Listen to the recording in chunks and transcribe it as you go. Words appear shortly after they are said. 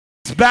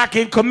It's back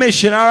in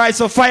commission, alright?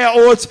 So Fire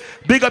Oats,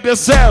 big up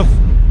yourself.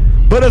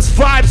 But there's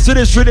vibes to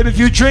this rhythm. If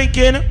you're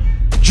drinking,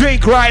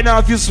 drink right now.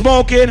 If you're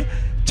smoking,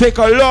 take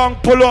a long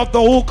pull off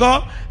the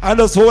hookah and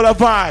just hold the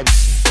vibes.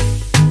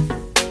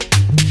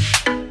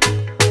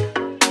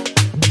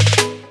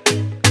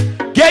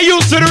 Get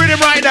used to the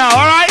rhythm right now,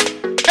 alright?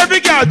 Every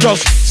girl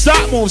just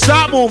start move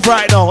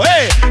right now.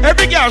 Hey,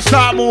 every girl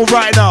start move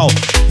right now.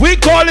 We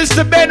call this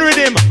the bend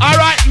rhythm,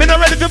 alright? Me not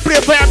ready to play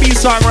a Fire B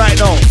song right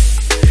now.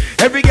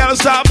 Every girl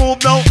start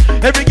move now.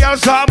 Every girl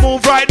start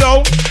move right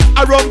now.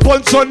 I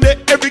Rumpunch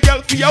Sunday. Every girl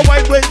feel your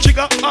white when she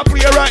got up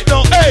here right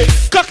now. Hey,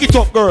 cock it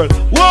up, girl.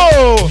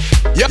 Whoa.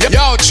 Yo,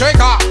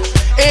 trigger.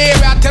 Hey,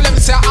 I tell them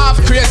say half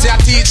crazy. I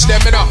teach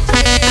them, you know.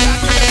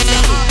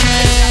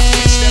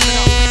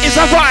 It's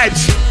a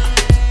vibes.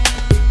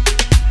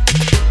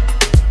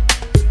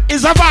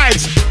 It's a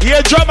vibes.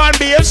 Yeah, drum and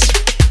bass.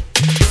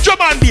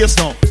 Drum and bass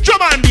now.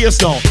 Drum and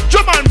bass now.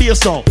 Drum and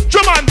bass now.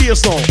 Drum and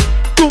bass now.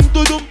 Dum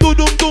dum dum dum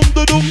dum dum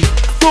dum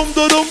dum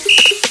dum dum.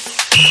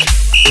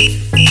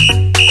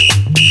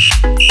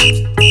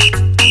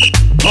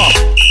 Ha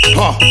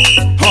ha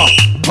ha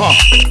ha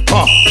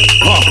ha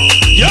ha.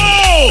 Yo,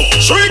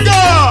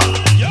 trigger.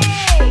 Yo,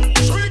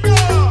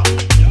 trigger.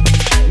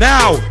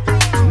 Now,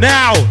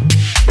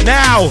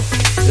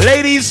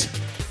 ladies,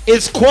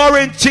 it's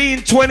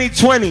quarantine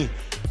 2020.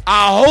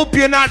 I hope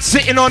you're not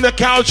sitting on the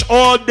couch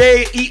all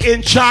day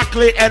eating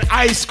chocolate and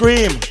ice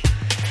cream.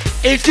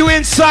 If you're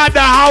inside the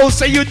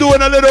house and you're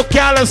doing a little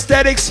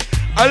calisthenics,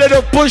 a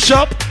little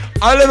push-up,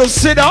 a little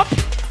sit-up,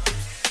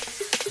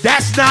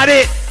 that's not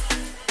it.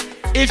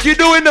 If you're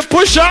doing the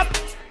push-up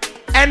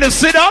and the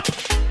sit-up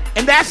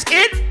and that's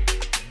it,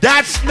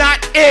 that's not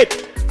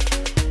it.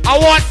 I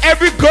want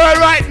every girl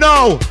right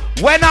now,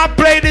 when I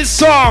play this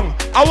song,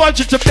 I want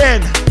you to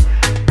bend,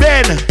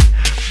 bend,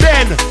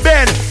 bend,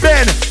 bend,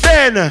 bend,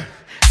 bend.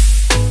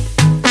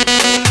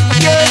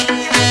 Yeah.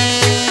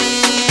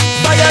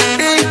 Fire B,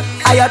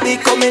 I be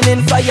coming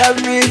in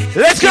fiery.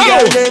 Let's go.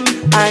 And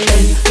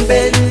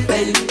bend,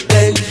 bend,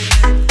 bend.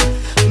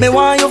 Me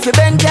want you to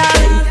bend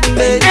down.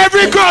 Bend,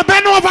 every girl,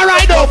 bend over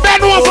right now,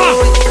 bend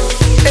over.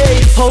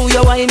 Hey, how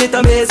you wine it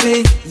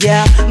amazing.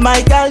 Yeah,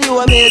 my girl, you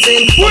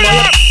amazing. Pull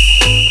up.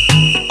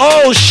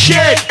 Oh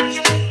shit.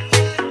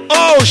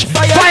 Oh,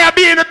 Fire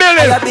B in the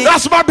building.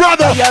 That's my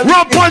brother.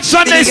 Rumpunch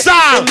Sunday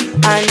style.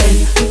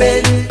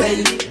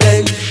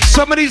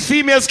 Some of these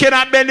females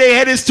cannot bend, their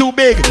head is too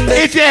big.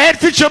 If your head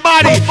fits your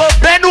body,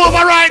 bend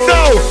over right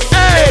now.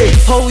 Hey.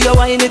 How you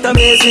wine it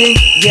amazing.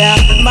 Yeah,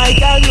 my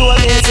girl, you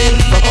amazing.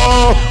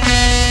 Oh,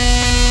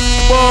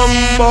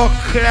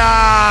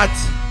 bumbleclot.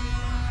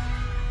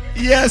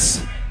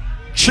 Yes,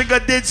 Trigger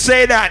did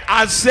say that.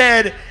 I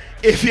said,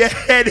 if your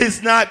head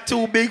is not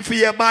too big for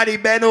your body,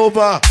 bend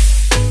over.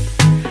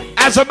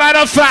 As a matter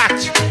of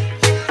fact,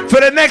 for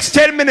the next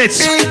 10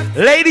 minutes,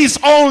 ladies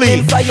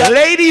only,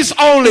 ladies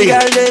only,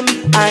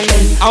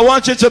 I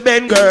want you to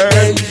bend, girl.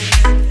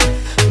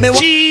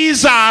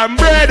 Cheese and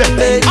bread.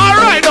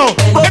 Alright now,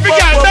 every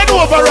girl bend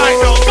over right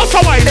now. That's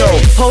how I know.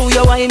 How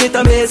you wine it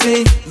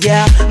amazing.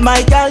 Yeah,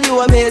 my girl, you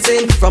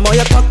amazing. From how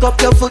you cock up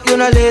your foot, you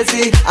not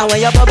lazy. And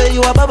when you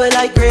a bubble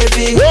like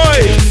gravy.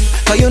 Boy.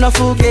 Cause you not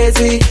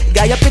fugazi.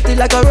 Got you pretty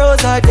like a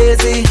rose or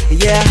daisy.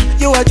 Yeah,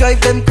 you a drive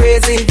them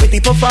crazy. With the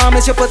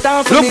performance you put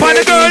on for look me. Look on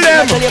the girl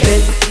them.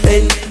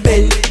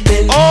 Bend.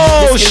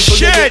 Oh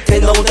shit.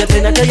 10 out of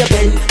 10, I tell you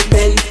bend.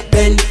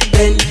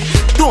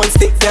 Don't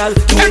stick, girl.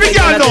 Every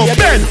girl know,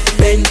 bend.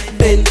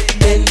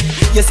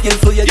 Your skin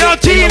for your yo,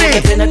 teeny.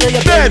 Bend.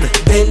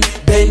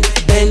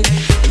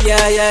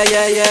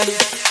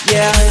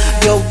 Yeah.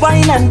 You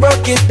wine and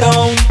broke it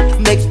down.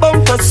 Make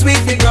bumper sweep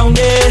the ground,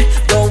 yeah.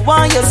 Don't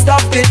want you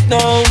stop it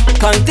now.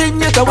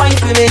 Continue to wine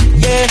for me,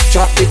 yeah.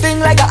 Drop the thing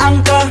like an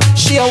anchor.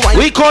 She a wine.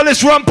 We call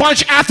this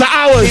Rumpunch after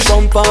hours.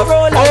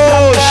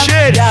 Oh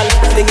shit.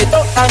 Fling it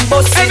up and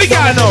bust every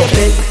girl know.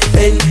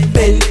 Bend.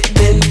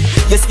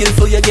 Your skin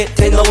for you get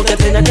 10 out of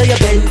 10. I tell you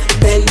bend.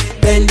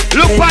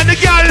 Look at the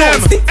girl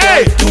them.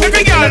 Hey,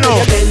 every girl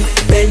know.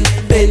 Bend.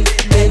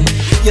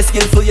 Your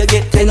skin for you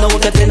get 10 out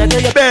of 10. I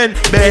tell you bend.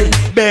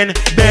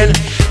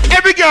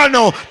 Every girl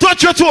know.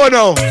 Touch your toe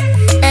now.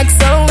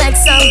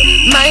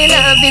 XOXO, my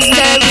love is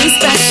very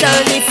special.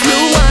 If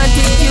you want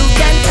it, you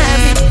can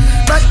have it.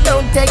 But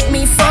don't take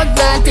me for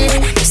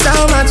granted so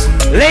much.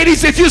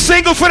 Ladies, if you're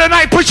single for the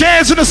night, put your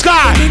hands in the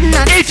sky.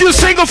 If you're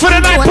single for the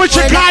night, put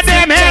your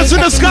goddamn hands in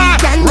the sky.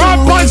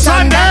 Rumpunch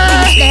Sunday.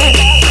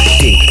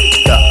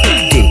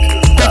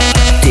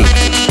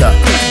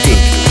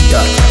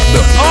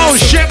 Oh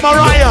shit,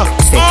 Mariah.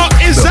 Oh,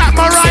 is that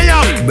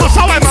Mariah? What's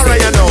how I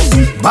Mariah know?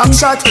 Back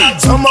shot,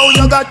 somehow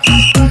you got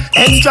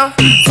extra.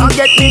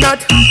 Forget me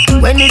not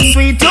when it's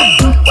sweet.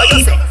 What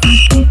you say?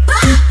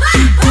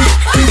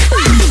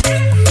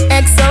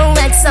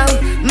 XOXO,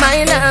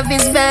 my love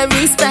is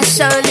very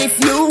special. If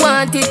you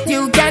want it,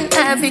 you can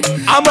have it.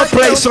 I'ma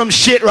play some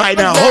shit right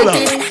now. Hold up.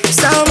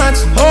 So much,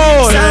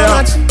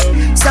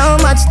 so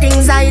much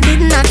things I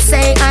did not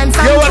say. I'm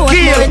from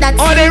Akil,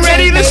 are they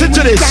ready? Listen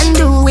to this. Can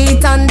do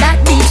it on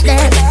that beach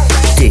there.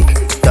 Tick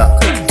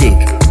tock, tick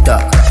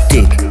tock,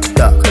 tick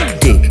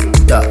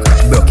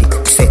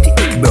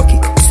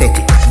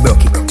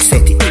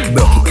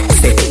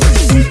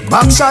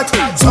Back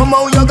shot,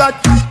 somehow you got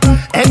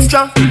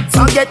extra.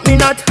 Forget me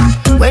not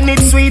when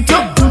it's sweet. You,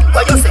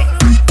 what you say?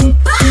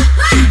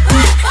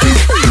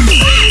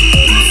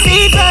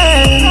 Fever,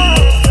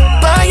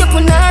 buy your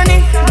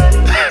punani.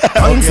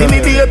 Come see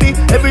me, baby,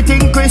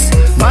 everything crisp.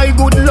 My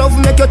good love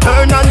make you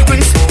turn and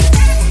crisp.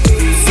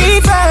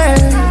 Fever,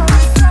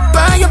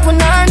 buy your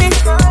punani.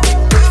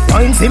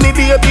 Come see me,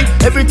 baby,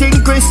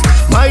 everything crisp.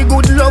 My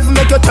good love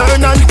make you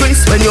turn and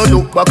crisp. When you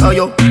look back at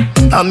you,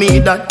 I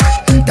mean that.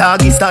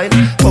 Doggy style,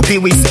 puppy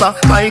whisper.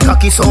 My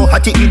cocky so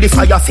hot it give the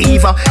fire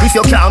fever. If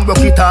you can't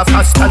broke it off,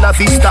 hasta la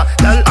vista.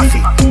 Dal afi,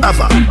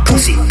 ava,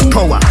 pussy,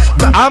 power.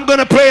 I'm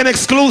gonna play an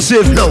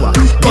exclusive Lower,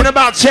 in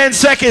about 10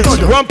 seconds.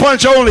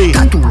 Rumpunch only.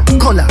 Tattoo,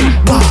 color,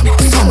 warm,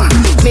 summer.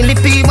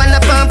 Millipi,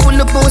 wanna pump, pull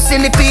the boost,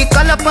 silly pee,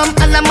 color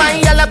pump, my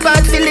yellow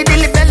part, silly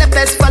dilly bella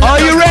best follow. Are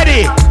you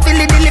ready?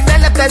 Silly dilly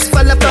bella best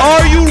follow.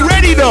 Are you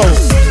ready though?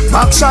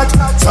 Back shot,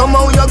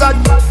 somehow you got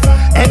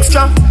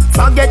extra.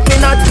 Forget me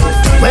not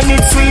when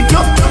it's sweet. You,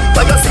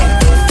 what you say?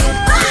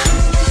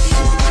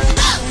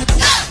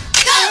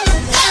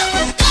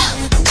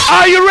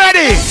 Are you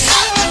ready?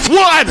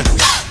 1,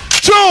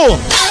 2,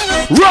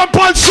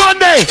 Rumpunch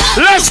Sunday.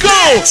 Let's go.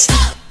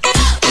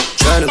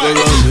 Tryna go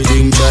round the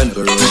thing, tryna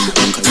go round the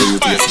thing, cause you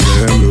place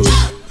the damn road.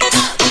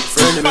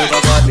 Friend of mine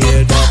got me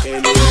head back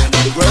anywhere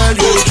in the world.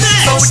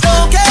 So we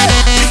don't care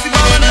if you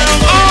wanna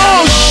know.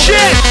 Oh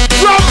shit!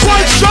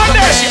 Rumpunch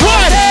Sunday. 1,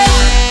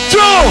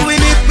 2,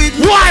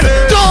 1, 2,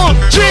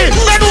 3.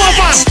 Bend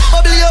over.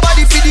 Bubble your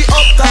body for the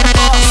up top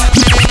boss.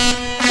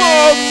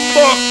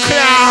 Bumbo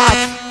clap.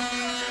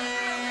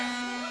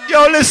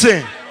 Yo,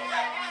 listen.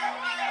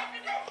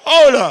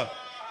 Hold up.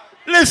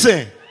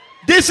 Listen.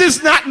 This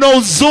is not no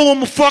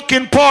Zoom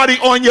fucking party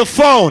on your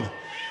phone.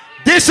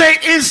 This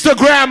ain't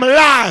Instagram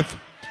live.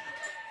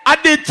 I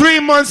did 3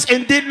 months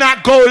and did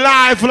not go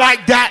live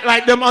like that,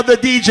 like them other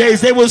DJs.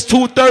 They was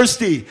too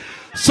thirsty.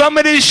 Some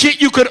of this shit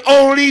you could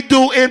only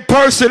do in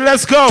person.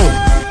 Let's go.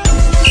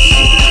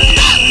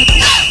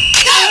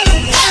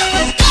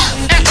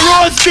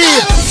 Roasty,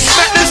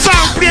 let the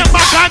song play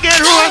back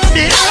again.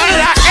 Roasty,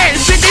 hey,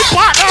 sing the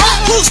partner.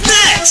 Who's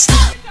next?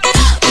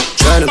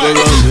 Tryna go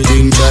round the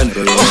thing, tryna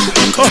go round the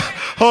thing.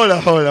 Hold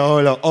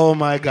on. Oh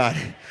my God.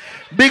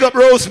 Big up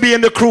Rose B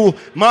and the crew.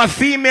 My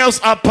females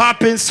are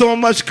popping so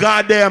much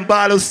goddamn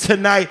bottles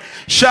tonight.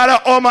 Shout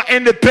out all my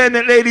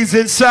independent ladies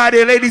inside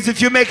here. Ladies,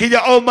 if you're making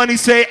your own money,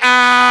 say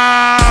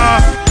ah.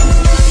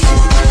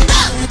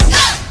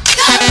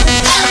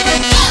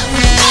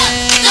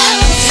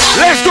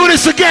 Let's do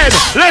this again.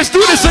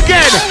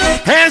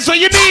 Hands on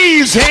your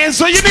knees.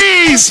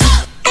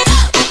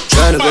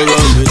 Tryna go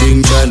round the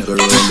thing, tryna go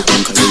round the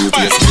thing, cause you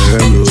place the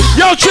damn road.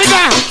 Yo,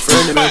 Trigger.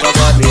 Friend of mine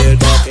got me head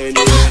back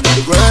anywhere in the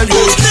world.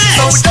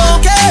 So we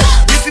don't care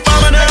if you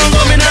wanna know,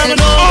 go me now,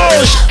 no.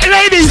 Oh,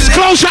 ladies,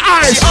 close your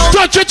eyes.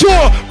 Touch your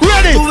toe.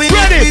 Ready. Oh my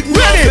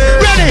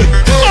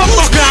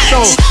God,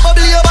 no.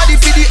 Bubble your body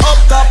for the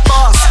up top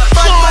boss.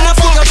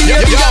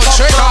 Yo,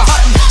 Trigger.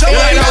 You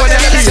know what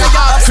them say,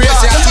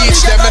 crazy and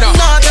teach them, you know.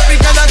 Not every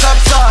girl a top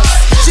shot.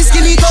 She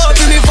skinny go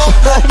to me fuck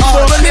up.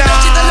 When me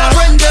touch it and a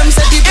friend them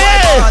say the boy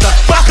bad.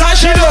 Back and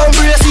she don't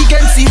brace, he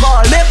can see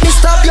ball. Make me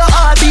stop your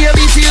heart,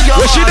 baby, feel your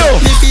heart. What she do?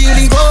 Me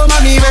feeling go,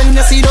 mommy, when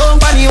you see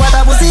don't funny. What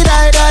a pussy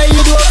die,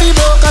 you do fi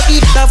broke cocky.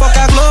 The fuck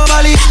her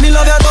globally. Me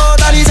love you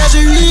totally, say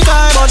she really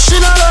kind, but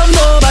she not love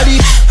nobody.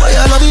 But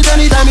you love it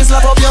anytime you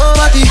slap up your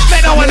body.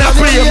 Man, I wanna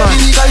pray you, man.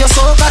 Because you're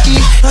so cocky.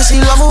 And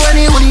she love when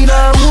you hold in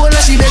her hole.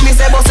 And she make me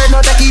say, but say no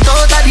take it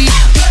out of the.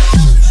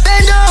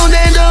 Bend down.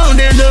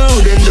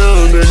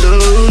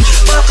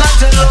 Fuck her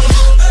turn down.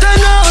 Turn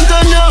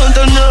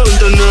down.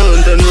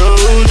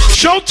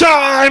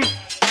 Showtime.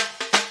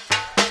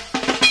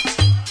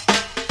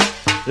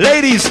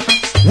 Ladies,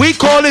 we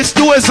call this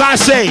do as I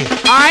say.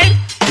 Alright?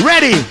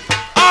 Ready?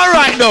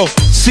 Alright now.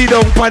 Sit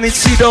down pan it,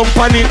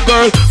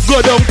 girl.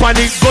 Go down pan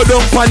it, girl.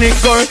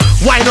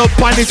 Wind up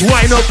pan it now.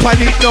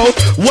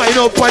 Wind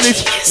up pan it.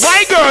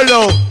 Why, girl,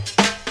 though?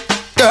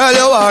 Girl,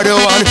 you are the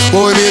one,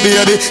 boy me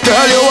baby.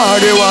 Girl, you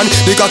are the one.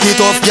 The cocky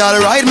tough,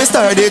 girl, ride me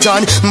sturdy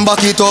John.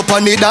 Back it up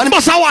on the dan.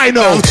 What's how I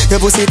know? Your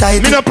pussy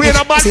tight. Me no play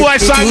no bad boy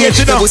song yet,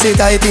 you know. Your pussy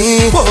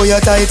tighty, oh you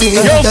tighty.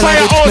 Yo,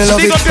 fire out,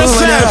 big up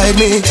yourself. Ride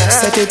me,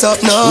 set it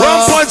up now.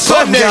 Rumpunch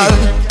Sunday.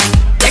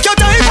 Take your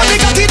time for the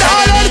cocky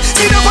darling.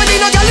 See the one in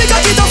a girl, the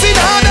cocky tough in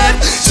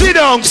her. Sit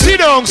down. Sit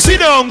down on the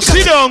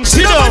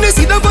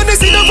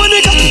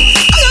cocky.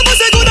 I am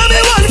pussy good and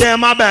me one.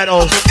 Damn, my bad,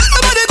 oh.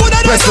 Nobody good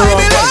and that's why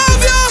me love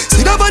you.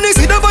 Sit up on the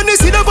cocky.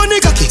 Sit up on the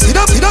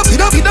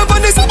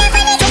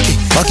cocky.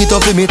 Back it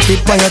up with me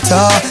tip on your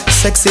tar.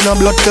 Sexy no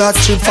blood clot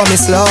strip for me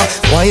slaw.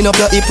 Wind up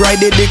your hip, ride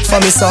the dick for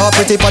me saw.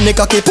 Pretty on the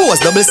cocky, pose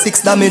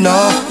 666 that me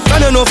now.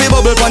 Can you know fi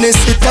bubble pon the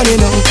sit pon it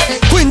now.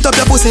 Quint up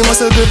your pussy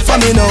muscle grip for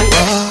me now.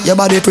 Your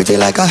body pretty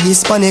like a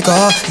Hispanic.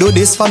 Do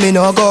this for me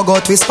now, go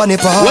twist pon the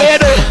paw.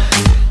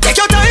 Take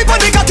your time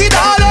pon the cocky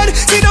darling.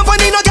 Sit up on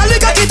the no girl, the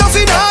cocky tough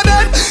in her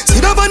bed.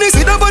 Sit up on the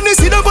cocky.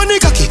 Sit up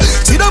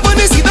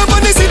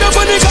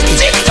on the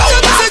cocky. Your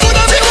pussy good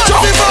and me want to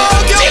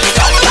fuck you.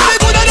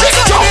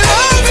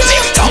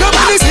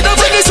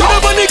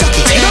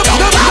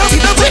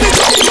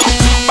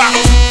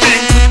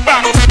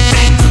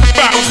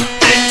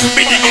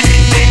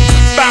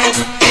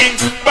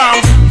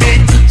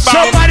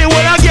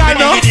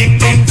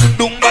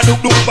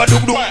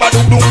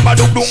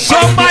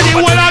 Somebody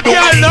will have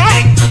girl, no?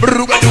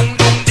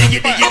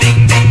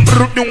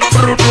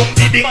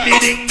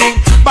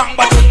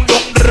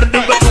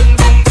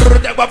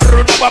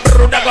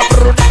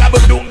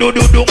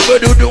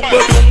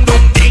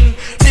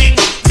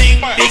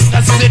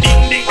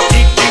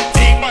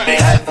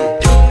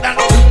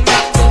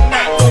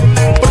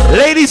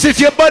 Ladies, if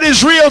your butt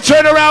is real,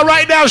 turn around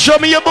right now. Show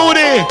me your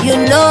booty. You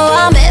know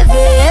I'm heavy,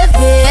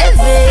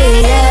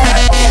 yeah.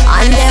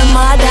 And them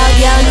other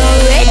girl no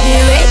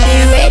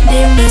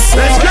ready, miss.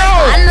 Let's go.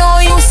 I know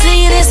you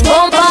see this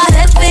bumper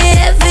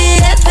heavy,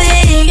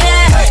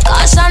 yeah.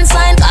 Caution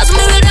sign, cause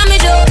me will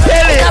damage you.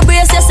 You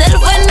brace yourself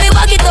when me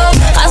back it up,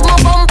 cause my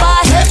bumper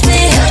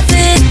heavy.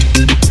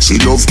 She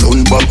love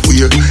turn back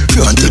weird.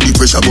 Can't tell the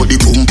pressure but the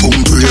pum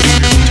pum brave.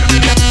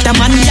 The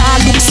man ya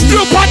looks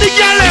You put the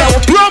girl,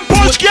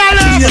 Rumpunch girl.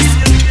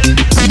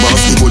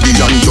 Mass me body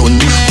and done.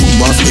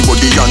 Mass me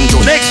body and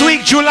done. Next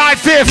week, July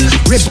 5th,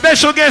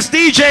 special guest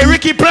DJ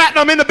Ricky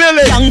Platinum in the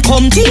building. Young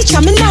come teach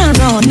me now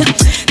run.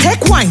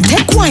 Take wine.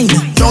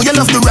 Now you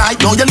love the ride,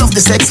 now you love the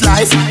sex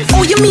life.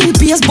 Oh, you mean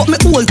beers, but me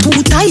hold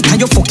too tight.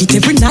 And you fuck it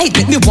every night,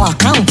 let me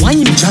walk and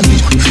wine. Johnny,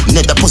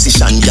 nether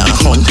position ya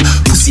hunt.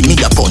 Pussy me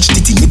a punch,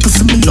 titty nipple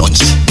for me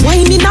lunch.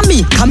 Wine in a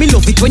me, come me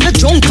love it when you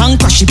drunk and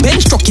crash it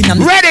bench truck in a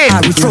me. Ready?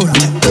 Harry front.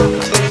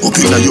 Up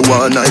inna you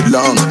all night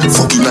long.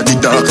 Fucking at the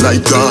dark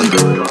like gun.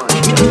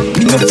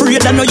 Me no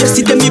afraid, I know you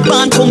see them me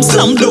band come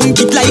slam dunk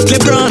it like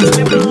LeBron.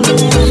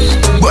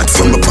 But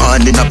from a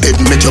band in a bed,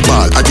 make your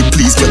ball. I did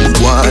please get me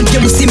one. You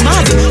must see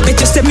mad, bet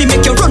you say me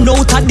make you run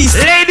out of this.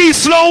 Ladies,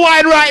 slow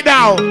wine right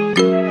now.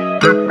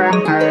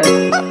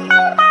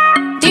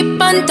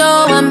 Tip and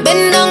toe and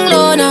bend down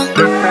low now.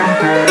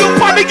 Look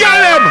for the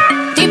girl them.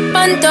 Tip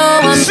and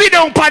toe and Sit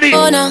down, paddy.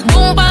 low now.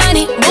 Boom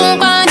bunny.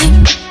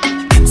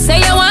 Say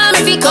you want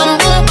me fi come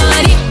boom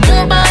bunny.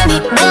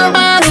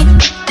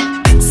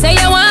 Say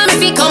you want me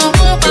fi come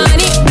boom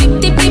bunny.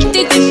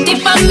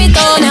 Tip on me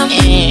toe now.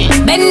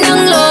 Bend down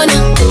low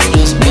now.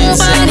 Boom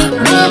bunny.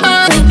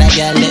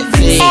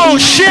 Oh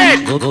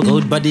shit!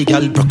 Good body,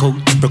 girl, broke out.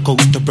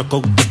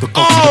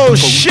 Oh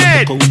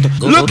shit!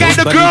 Look at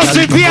the girls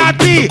in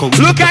VIP.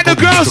 Look at the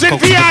girls in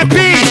VIP.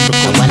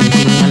 One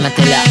thing I'ma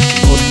tell ya,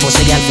 good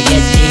pussy girl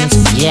forget things.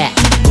 Yeah,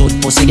 good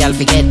pussy girl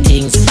forget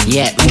things.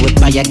 Yeah, we would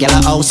buy a girl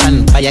a house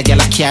and buy a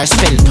girl a car,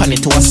 spend money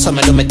to a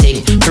summer do my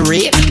thing. For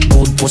real,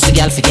 good pussy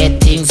girl forget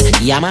things.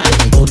 Yeah man,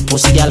 good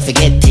pussy girl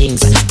forget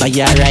things. Buy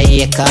a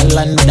acre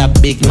land with a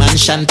big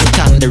mansion, put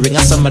on the ring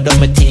a summer do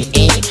my thing.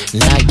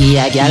 Nah give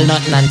a girl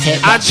nothing and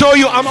take. I told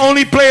you I'm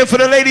only playing for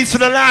the ladies for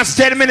the last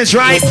 10 minutes,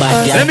 right?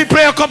 Let me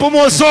play a couple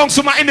more songs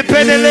for my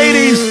independent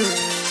ladies.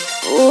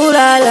 Ooh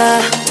la la,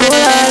 ooh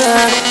la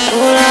la,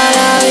 ooh la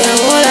la, yeah,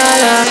 ooh la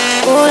la,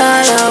 ooh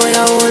la la,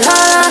 yeah, ooh la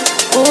la,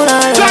 ooh la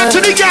la. Talk to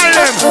the girl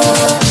them.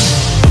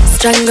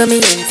 Strangle me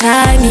and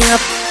tie me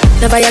up.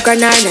 No Viagra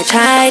nor no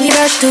shiny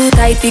brush too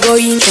tight. We go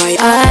in, try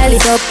all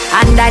it up.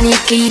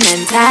 Underneath clean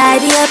and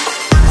tidy up.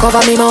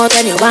 Cover me mouth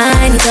when you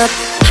wind it up.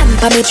 Hand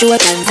pa me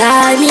throat and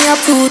tie me up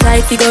too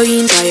tight. We go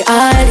in, try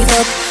all it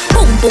up.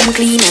 Boom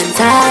clean and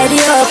tidy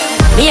up.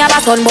 Me have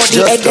a son but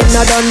the egg them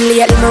not done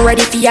lately. Me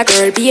ready for your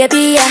girl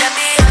baby.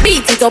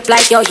 Beat it up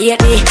like you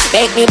hate me.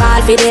 Make me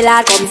ball for the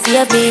lad come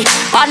save me.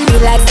 On me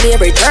like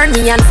slavery, turn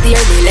me and steer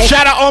me.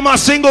 Shout out all my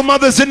single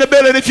mothers in the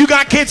building. If you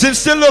got kids and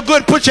still look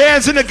good, put your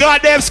hands in the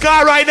goddamn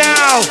sky right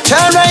now.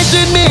 Can't write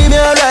with me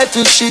alright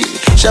with she.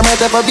 She might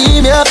have a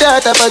B, me have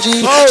that type of G.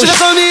 She just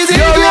so easy,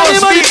 give me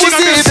money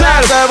pussy.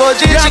 Flat about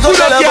G, she gon'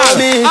 tell about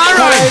me.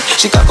 Alright,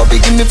 she cock up,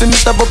 give me for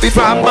Mr. Puppy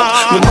from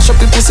back. We mash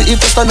up the pussy if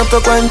you stand up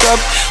your grind up.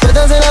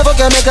 Better than ever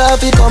can make her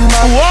happy come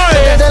back.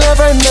 Better tell her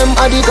friend them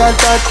I did that.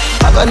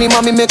 I got him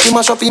mommy make him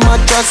mash up him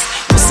mattress.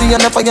 Pussy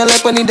and a fire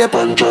like when he dip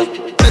on track.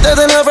 Better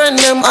than her friend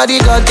them I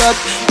did that.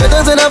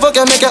 Better than ever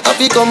can make her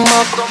happy come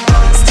back.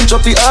 Stitch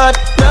up the heart,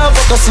 now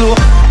fuck her slow.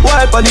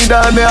 Wipe on the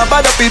down, me a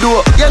bad up the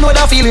door. You know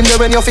that feeling there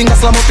when your fingers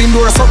slam up in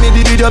door. So me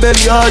did with your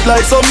belly hard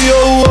like some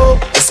yo.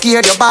 You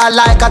scared your ball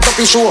like a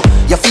tuppy show.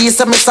 Your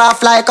face me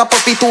soft like a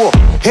puppy toe.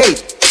 Hey,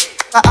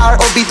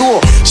 R.O.B.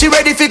 She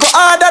ready to go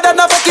harder than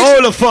a fucking.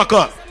 Hold the fuck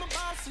up.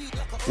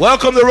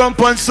 Welcome to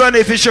Rumpunch Sunday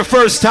if it's your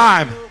first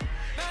time.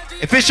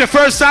 If it's your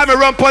first time at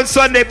Rumpunch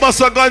Sunday, bust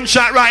a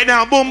gunshot right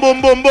now. Boom,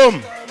 boom, boom,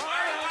 boom.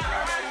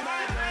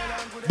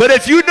 But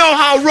if you know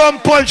how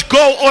Rumpunch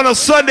go on a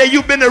Sunday,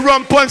 you've been to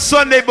Rumpunch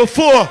Sunday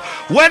before.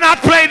 When I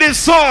play this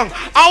song,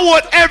 I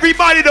want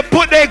everybody to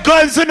put their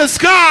guns in the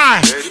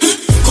sky.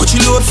 Coach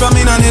you load from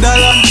in a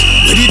Netherland.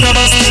 Ready to have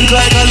a stink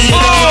like a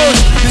leader.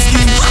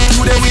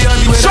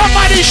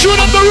 Somebody shoot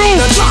up the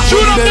roof.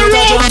 Shoot up the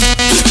roof.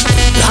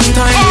 Long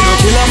time we don't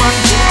kill a man.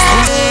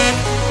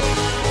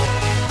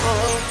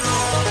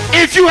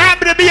 If you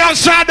happen to be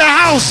outside the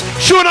house,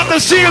 shoot up the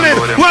ceiling.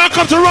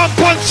 Welcome to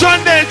Rumpunch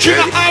Sunday.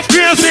 Trigger off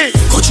crazy.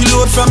 Coach you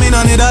load from in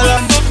a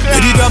Netherland.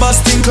 Ready to have a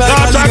stink like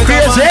a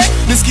leader.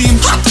 The scheme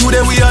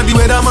today we are the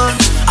weatherman.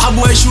 A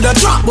boy should have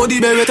dropped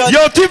body beretta.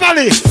 Yo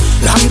Tiffany.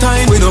 Long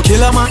time we no kill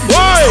a man.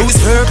 Why? So we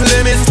circle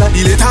limits like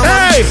the little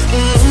man. Hey.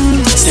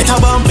 Set a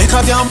bomb, make a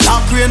can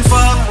black rain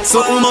fall.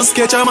 Something must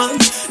catch a man.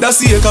 That's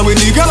the echo when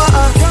the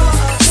grabber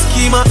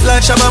schema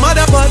like Shabba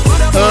Motherpot.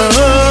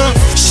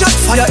 Shot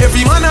fire,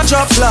 every man a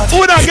drop flat.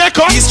 Who da get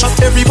caught? He's shot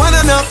every man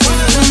a knock.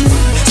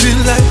 Feel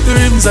like the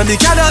rims and the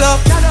Cadillac.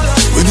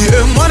 When the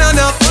M1 a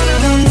knock.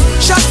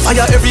 Shot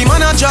fire, every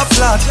man a drop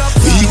flat.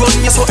 We run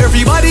here so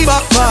everybody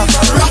back.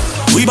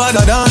 We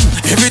badder than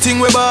everything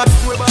we bad.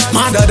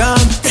 Madder than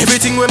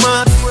everything we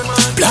mad.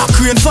 Black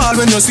rain fall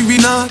when you see we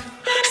not.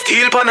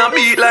 Steel pan a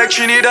beat like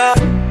Trinidad.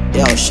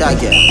 Yo,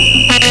 Shaggy.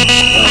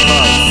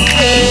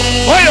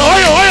 Oyo.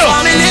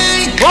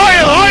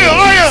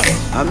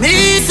 I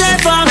me say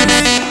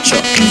family.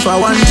 If I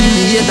want to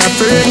be a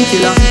friend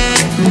killer,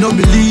 me no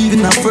believe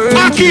in a friend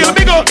Aki, killer.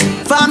 big up.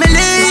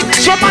 Family.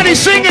 Somebody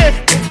sing it.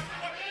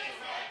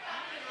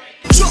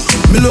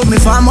 Me love me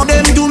family,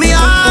 them do me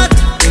heart.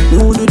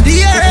 Who do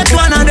the earth,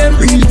 one of them.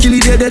 Real kill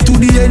it, they to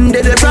the end,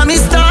 they from me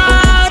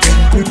start.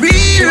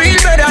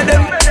 Real better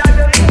them.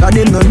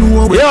 Them no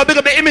know. Yo, big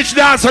up the image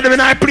dance on them in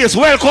high place,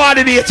 well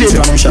coordinated.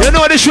 You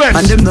know the strength.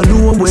 And them no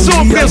know when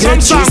so we play some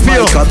song for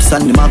you. Cups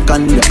and the mac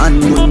and the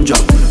handgun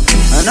job.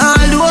 And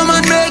all the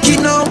woman make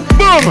it now.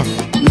 Boom.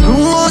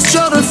 No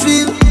struggle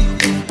feel.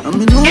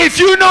 If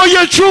you know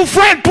your true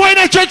friend, point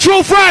at your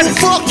true friend.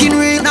 Fucking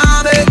real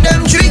now, make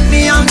them trick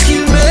me and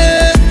kill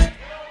me.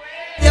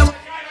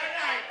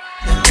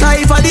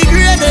 Life are the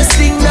greatest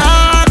thing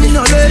that me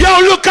know.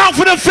 Yo, look out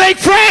for the fake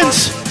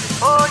friends.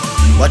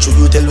 What should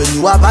you tell when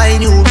you are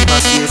buying? You be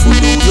must careful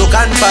who you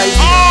can buy.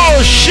 Oh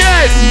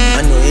shit!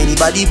 I know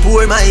anybody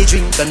pour my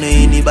drink, I know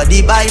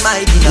anybody buy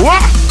my dinner.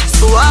 What?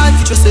 So hard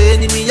for just say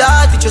enemy,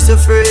 hard for just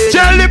afraid.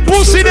 Tell the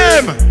pussy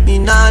them. Me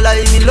nah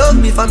lie, me love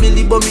me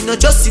family, but me no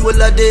just see all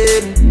of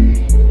them.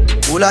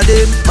 All of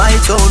them, my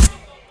town.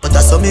 But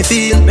that's how me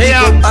feel.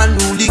 Yeah. Pick up and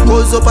newly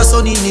goes up a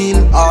sunny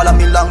kneel. All of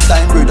me long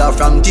time brother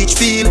from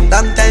Ditchfield.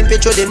 Long time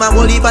picture them a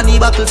whole heap on the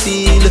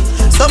battlefield.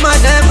 Some of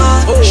them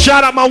are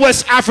Shout out my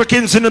West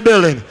Africans in the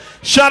building.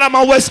 Shout out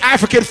my West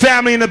African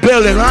family in the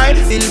building, right?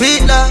 filled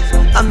with love.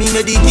 And me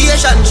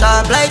medication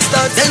sharp like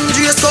studs.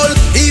 Dangerous call,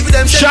 even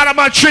them. Shout out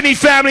my Trini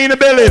family in the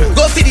building.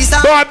 Go for this.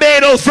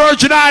 Barbados,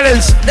 Virgin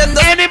Islands.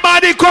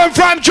 Anybody come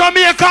from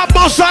Jamaica,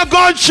 bust a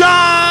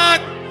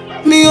gunshot.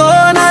 Me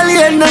own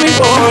alien, me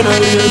own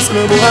alien. So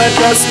me boy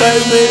can't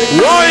style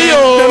me.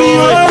 Royo. Me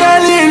own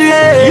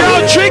alien,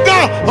 Yo,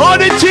 trigger, all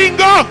the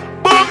tingo,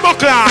 bumbo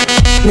clock.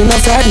 Me no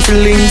frightened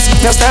feelings,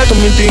 no style to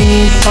me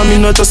thing. And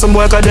me not just some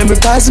boy cause them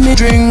pass me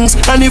drinks.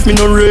 And if me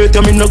no rate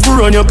you, me no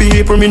go on your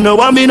people. Me no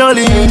want me no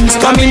links.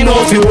 Cause me no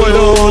feel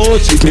out.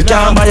 If me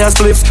can't buy a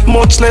spliff,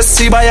 much less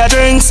see buy a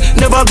drinks.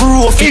 Never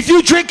grew up. If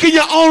you drinking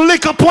your own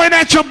liquor, point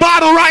at your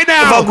bottle right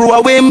now. Never grew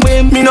a whim.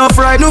 Me no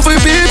frightened for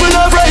people,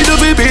 no frightened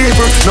for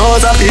people. No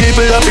the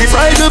people that be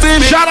frightened for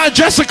me. Shout out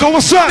Jessica,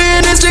 what's up?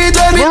 In the street,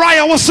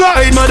 Mariah, what's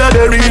up? I mother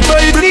the real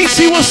Bible.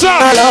 Nisi, what's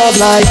up? I love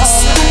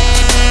lights.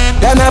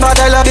 They never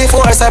tell you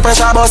before, say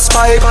pressure bus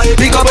pipe.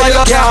 Pick up all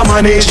you can't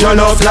manage your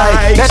love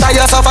life. Let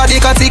you suffer the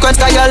consequence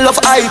cause you love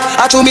hype.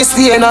 I true me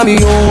staying on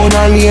me own,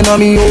 and lean on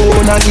me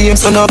own. And game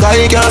so no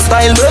guy can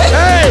style me.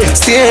 Hey!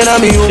 Staying on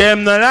me own.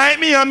 Them not like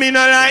me, and me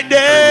not like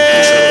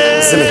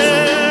them. See me,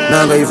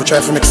 now I'm going to try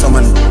to make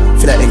someone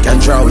feel like they can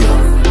draw you.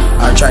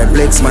 I'll try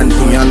blades man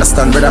thing, you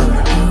understand brother?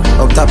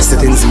 Up top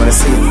settings man,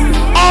 see.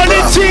 All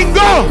the thing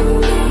go!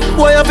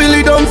 Boy, I feel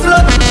it down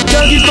flat,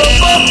 can't give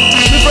up up.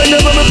 Me friend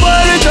them on me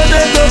party, and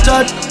they go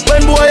chat.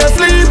 When boy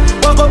asleep,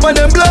 walk up on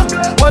them block.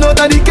 One out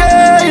of the K,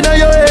 in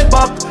your head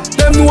back.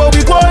 Them know what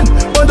we want,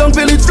 but don't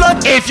feel it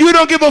flat. If you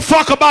don't give a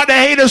fuck about the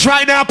haters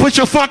right now, put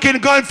your fucking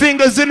gun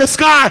fingers in the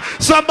sky.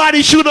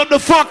 Somebody shoot up the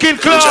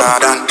fucking club.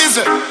 Jordan, is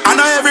it? I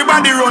know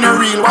everybody run a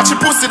reel, watch your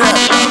pussy there.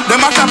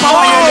 Them a clap on Oh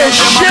your head, them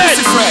a shit!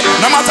 pussy fret.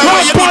 No matter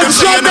what you do, them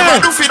say you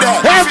never do for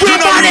that.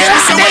 Everybody you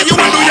know what you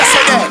want to do, you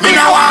say that. Me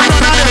now want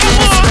none of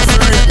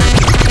them.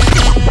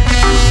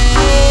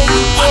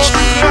 Watch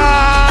them.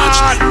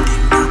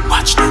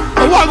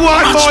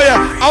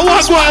 I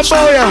want one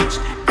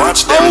boy.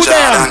 Watch them,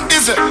 Jordan.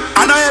 Is it?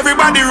 I know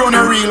everybody run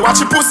a reel.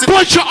 Watch your pussy.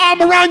 Put your arm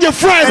around your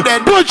friend.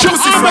 Put your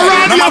arm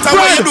around your friend. No matter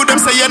what you friend. do, them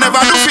say you never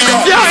do for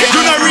that. Yeah.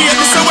 You know real.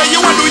 This is what you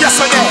want to do, yes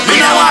or that. Me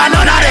now want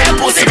none of them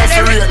pussy that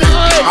for real.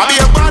 I be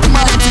a bad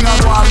man thing I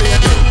go all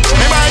lady.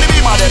 Me by the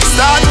beam of them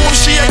start to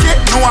shake it.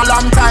 No a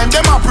long time,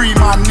 them a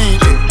pre-man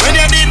need it. When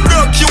you did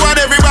broke, you want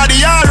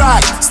everybody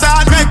alright.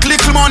 Start make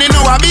little money,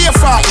 now I be a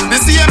fight. The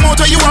same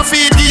motor you a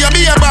feed, you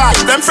be a buy.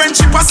 Them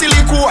friendship a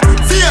silly coat,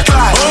 fake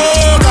life.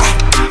 Oh God.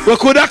 What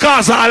could that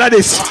cause all of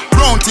this?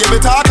 Round table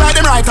talk like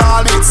them right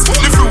all mates.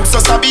 The fruits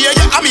just a beer,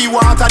 yeah, and me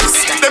water this.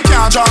 Them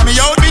can't draw me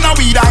out, me no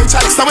weed I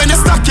chalice. So when you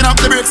stacking up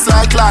the bricks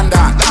like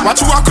London,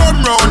 watch you a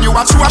come round, you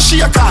watch you a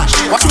shake on.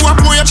 Watch you a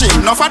pour your chin,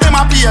 enough of them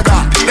a pay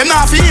God. Them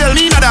not feel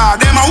me no dog,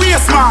 them a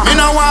waste man. Me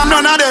no want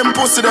none of them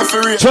pussy the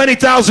for real.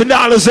 $20,000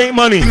 ain't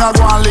money. Me no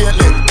go on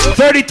lately.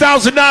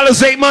 $30,000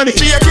 ain't money.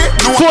 Shake it,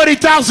 no 40,000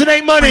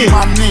 ain't money.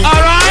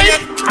 Alright?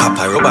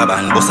 Papa rubber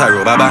band, bossa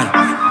rubber band.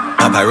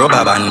 Papa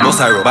rubber band,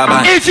 bossa rubber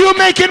band. If you're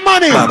making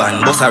money,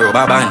 bossa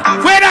rubber band.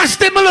 Where that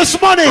stimulus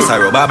money? Bossa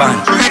rubber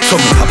band. Some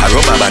papa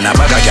rubber band, a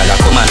bag of gyal a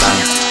come along.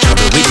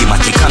 struggle with the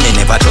matic and me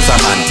never trust a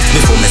man.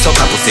 Before me suck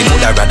a pussy,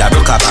 mother rather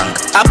broke a bank.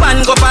 A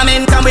pan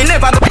government and we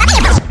never go.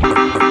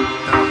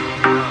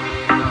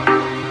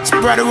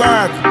 Spread the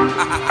word.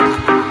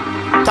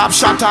 Top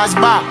shotters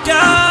back.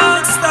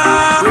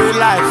 Real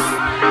life.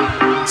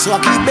 So I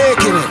keep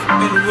making it.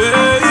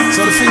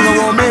 So the finger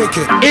won't make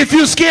it. If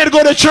you scared to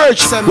go to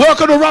church,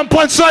 welcome to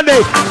Rumpunch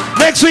Sunday.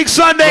 Next week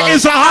Sunday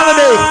is a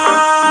holiday.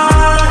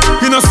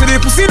 You know see the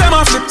pussy them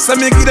a flip. So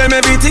me give them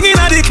everything in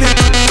a the clip.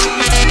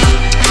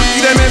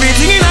 Give them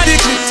everything in a the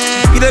clip.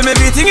 Give them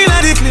everything in a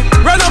the clip.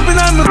 Run up in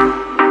on me.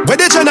 Where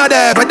the Jenna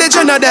there, where the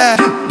Jenna there?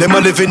 Them a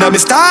living on me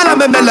style and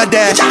me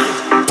melody.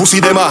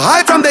 Pussy them a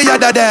hide from the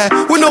yada there.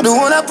 We know the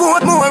one I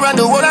put more and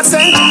the one I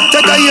send.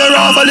 Take a year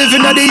off, a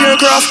living at the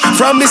aircraft.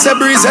 From Mr.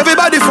 Breeze,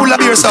 everybody full of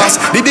beer sauce.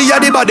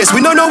 The baddest,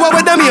 we don't know what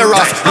with them here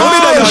off. No,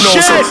 we don't know,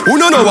 so we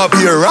don't know what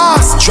beer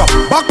ass. Drop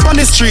back on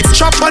the street,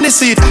 strap on the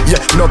seat.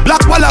 Yeah, no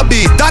black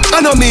wallaby, that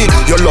I know me.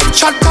 Your love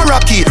chat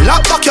parakeet,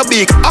 lock back your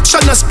beak.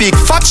 Action to speak,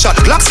 fat shot,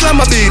 Glock slam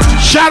a beat.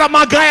 Shout out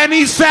my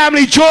Guyanese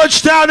family,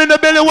 Georgetown in the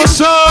building,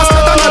 what's up?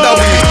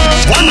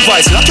 One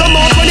voice, lock your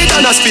mouth when it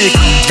gonna speak.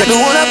 Get the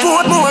one I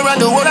put more and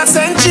the one I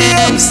send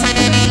James.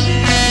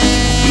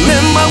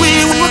 Remember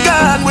we were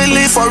God, we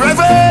live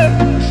forever.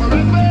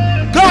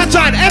 Go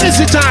on,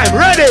 energy time,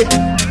 ready?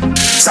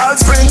 South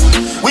Spring,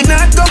 we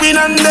not going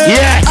under.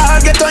 Yeah.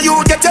 I'll get on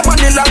you, get your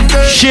money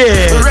longer.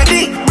 Shit.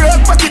 Ready,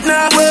 broke pocket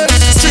now work.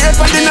 Straight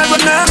for the night,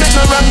 but now make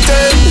no wrong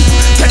turn.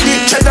 Take the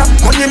cheddar,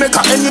 money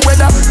maker any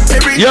weather.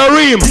 Perry, yo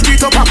Reem.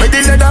 Dig it up with the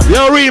leather.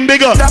 Yo Reem,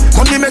 big up.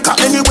 Money maker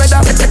any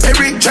weather.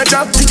 Perry,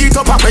 treasure, dig it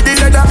up with the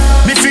leather.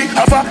 Me fee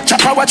have a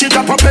chopper, watch it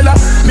a propeller.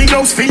 Me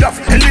nose fee off,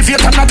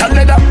 elevator not a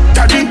leather.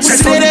 Daddy,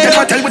 said no,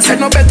 never tell we said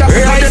no better.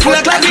 Right foot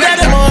like we got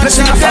them on.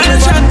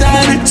 Shot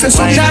down. Say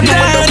so, shot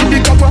down.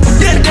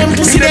 Get them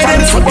pussy they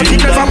them out. But it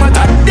never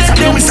matter. Get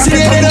them pussy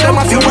they them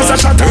out.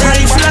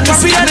 Rifle and the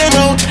speed of them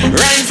out.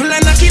 Rifle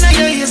and knocking on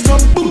your ears up.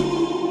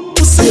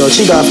 Yo,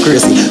 she got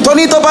crazy. Turn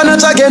it up a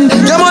notch again.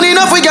 Your money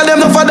enough, we get them,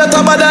 no for the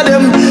top of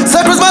them.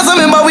 Say Christmas,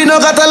 remember we no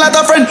got a lot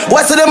of friends.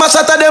 Why see them a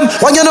shot at them?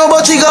 When you know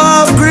about she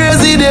got half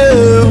crazy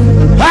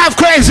them. Half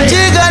crazy.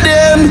 She got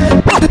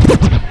them.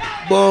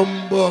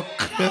 Bumbo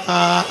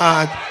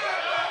clan.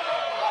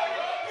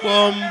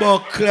 Bumbo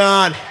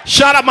clan.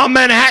 Shout out my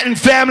Manhattan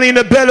family in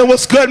the building.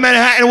 What's good,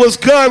 Manhattan? What's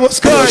good? What's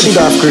good? She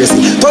got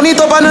crazy. Turn it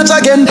up a notch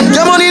again.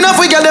 Your money enough,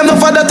 we get them, no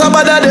for the top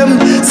of them.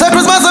 Say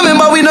Christmas,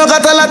 remember we no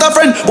got a lot of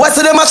friends. Why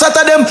see them a shot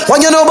at them?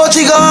 When you know about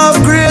she got half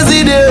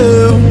crazy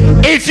them.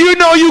 If you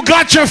know you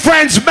got your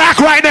friends back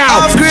right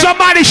now,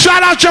 somebody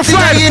shout out your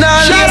friend.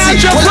 Shout out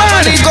your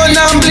friend.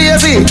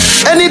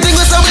 Anything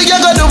we say we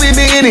can go do we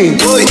beginning.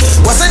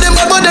 What say them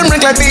about them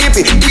rank like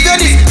baby?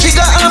 Because she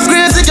got half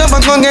crazy, jump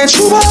and come get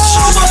shuba.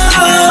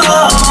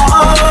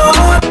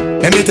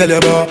 Let me tell you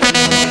about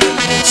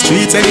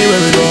streets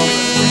anywhere we go.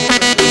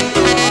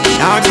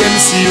 Now them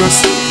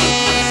serious.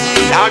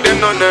 Now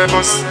them not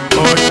nervous.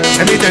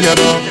 Let me tell you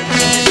about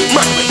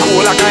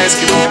cool like a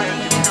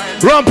Eskimo.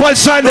 Rumpunch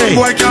Sunday.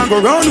 Boy can't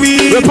go round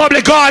we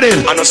Republic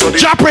Garden.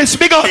 Drop Prince,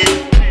 big up.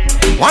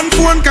 One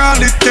phone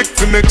call it take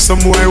to make some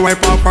boy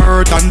wipe off her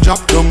hurt and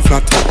drop down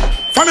flat.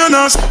 From your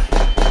nose.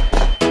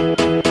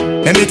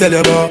 Let me tell you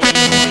about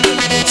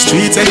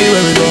streets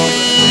anywhere we go.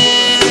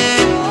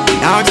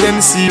 Now them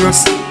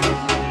serious.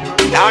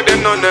 Now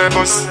them not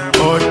nervous.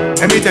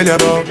 Let me tell you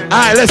about.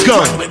 Alright, let's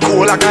go. We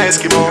cool like a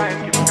Eskimo.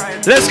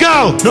 Let's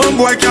go. No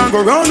boy can't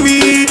go round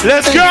we.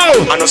 Let's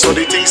go. And also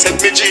the thing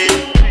set me G.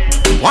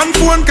 One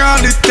phone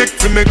call it take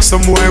to make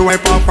some boy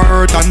wipe off her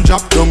hurt and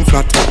drop down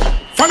flat.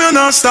 From you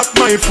not stop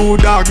my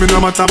food dog, me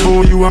no matter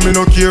about you and me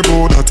no care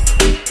about that.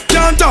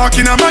 Can't talk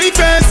in my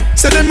face,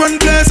 say them run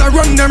place, I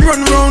run them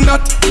run round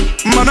that.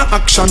 Man a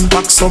action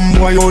back, some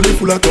boy only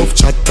full of tough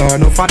chatter.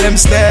 Enough of them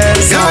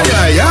stairs. Yeah.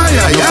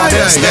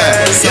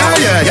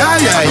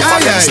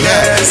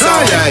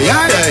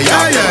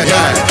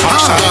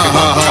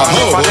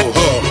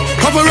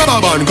 Couple rubber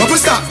band, couple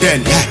stop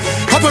then.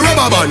 Couple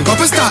rubber band,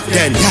 couple stop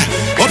then.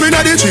 Up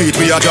inna the street,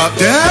 we a drop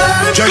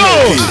dead.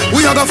 Go!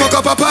 We a go fuck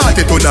up a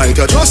party tonight.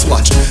 You just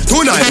watch.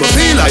 Tonight we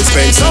feel like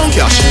spend some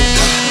cash.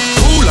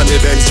 Cool on the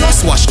Benz,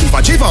 just wash. If a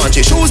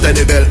Givenchy shoes, then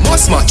the belt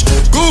must match.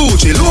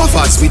 Gucci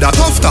loafers with a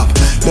tough top.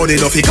 Money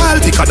no fi call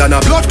thicker than a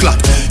blood clot.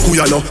 Who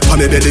you know? On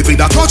me belly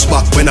with a clutch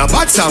back. When a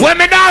bad sound, when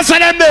me dance on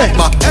them there,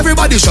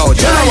 everybody shout.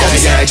 Jenna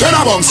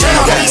Bunks,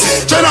 Jenna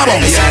Bunks, Jenna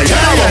Bunks,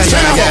 Jenna Bunks,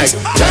 Jenna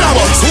Bunks, Jenna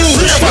Bunks,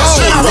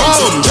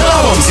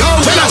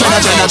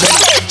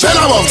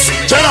 Jenna Bunks,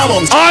 Jenna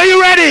Bunks. Are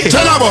you ready?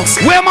 Jenna Bunks.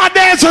 Where my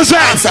dancers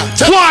at?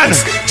 1,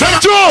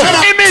 2,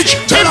 image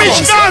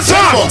dancer.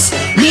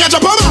 Me a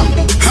Japan.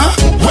 Huh?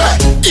 Where?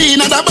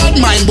 In a bad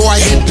mind boy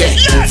head there.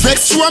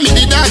 Vex show me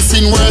the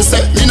dancing worse.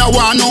 Me no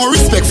want no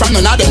respect from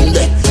none of them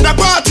there. The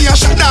party a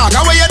shot dog,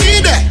 how you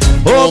did there?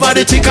 Over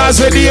the tickers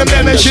with the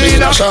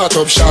machine. Shut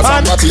up, shots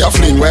and party a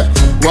fling where.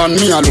 One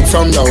me a look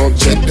from the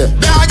object there.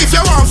 Dog, if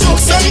you want fuck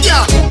some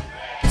girl,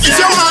 if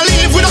you want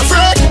live with a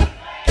friend,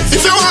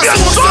 if you want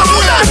smoke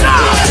somewhere,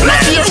 let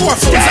me hear what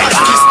from that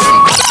kiss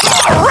them.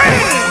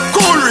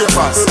 Cool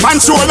rappers. Man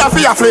shoulder for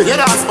your flick.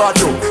 Yeah, that's bad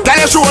too. Tell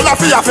your shoulder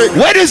for your flick.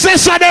 What is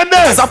this on them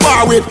there? There's a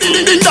bar with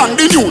ding ding dong,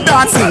 the new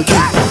dancing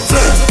king.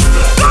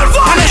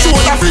 Tell your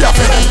shoulder for your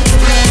flick.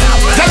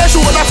 Tell your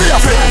shoulder for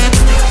your flick.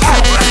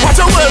 Watch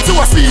your words to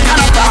a speak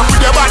and a talk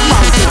with your bad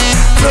man.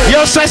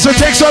 Yo, Cecil,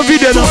 take some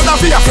video now.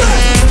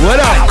 What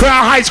up?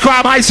 Crowd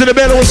Heights in the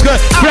middle, what's good?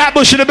 Crab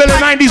Bush in the middle,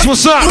 90s,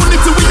 what's up?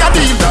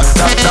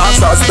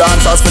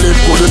 Dancers, feel it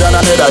cooler than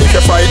a leather. If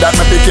you fight that,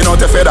 me picking out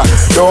a feather.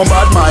 Don't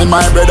bad mind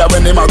my brother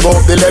when they ma go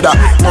up the ladder.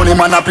 Money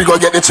man up, you go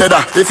get the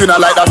cheddar. If you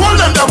not like that, hold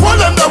them there, hold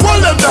them there,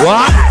 hold them there.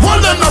 What?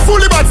 Hold them there,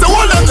 fully back, so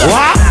hold them there.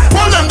 What?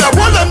 Hold them there,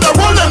 hold them there,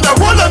 hold them there,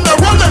 hold them there,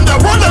 hold them there,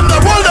 hold them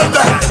there, hold them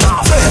there.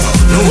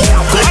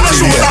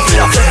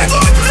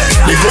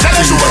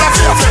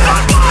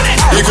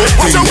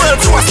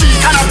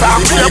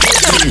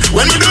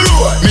 When we do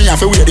road, me have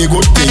to wear the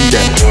good thing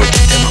then.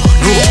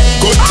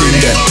 Good thing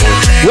then.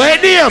 Where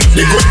them?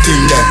 The good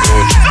thing then.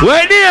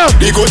 Where them?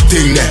 The good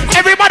thing then.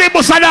 Everybody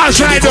must have dance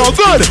right now.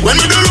 Good. When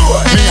we do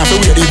road, me have to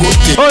wear the good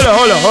thing.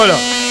 Hold on.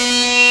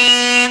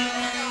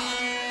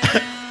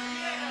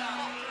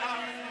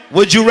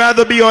 Would you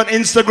rather be on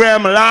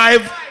Instagram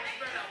live,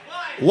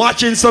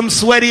 watching some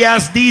sweaty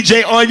ass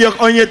DJ on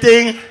your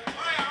thing?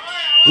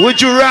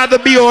 Would you rather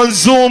be on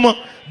Zoom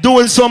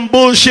doing some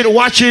bullshit,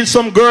 watching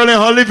some girl in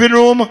her living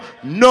room?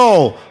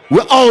 No,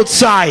 we're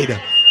outside.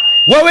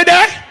 Where we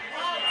there?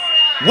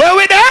 Where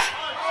we there?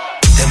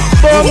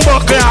 Do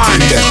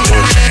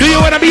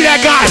you want to be that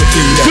guy?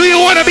 Do you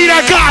want to be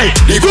that guy?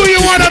 Do you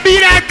want to be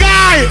that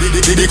guy?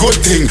 The good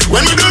thing.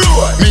 When we do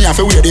road, me have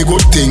to wear the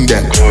good thing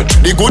then.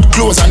 The good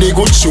clothes and the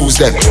good shoes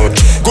then.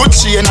 Good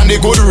chain and the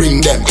good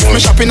ring then.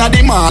 Me shopping at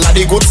the mall at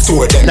the good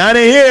store then. Now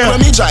they here. When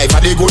me drive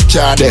at the good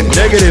car then.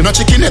 Negative. No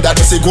chicken head that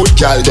does a good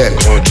girl then.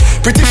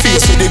 Pretty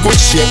face with the good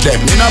shape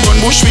then. Me not run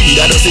bush weed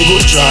that does a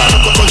good draw.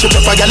 Country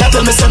pepper girl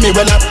tell me say me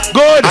well up.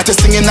 Good. Artist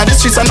singing at the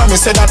streets and now me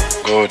say that.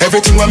 Good.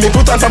 Everything when me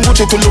put on from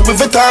Gucci to Louis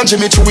Vuitton,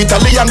 Jimmy Choo,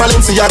 Italian,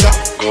 Balenciaga.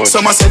 Good.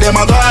 Some a say them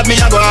a god, me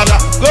a gaga.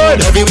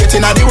 Good. Every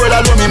waiting at the world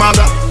alone me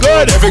maga.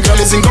 Good. Every girl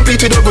is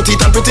incomplete with her good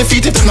teeth and pretty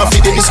feet. If not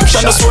fit the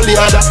description, just hold the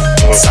other.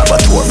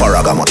 Sabateur for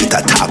ragamuffin a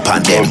tap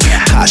on them.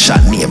 Cash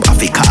and name of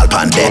the call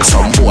on them.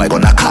 Some boy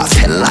gonna cast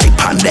hell light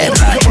on them.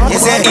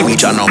 Is there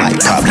image on my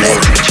tablet?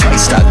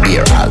 Start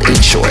beer, I'll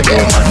insure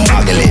them.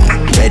 Muggling,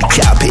 red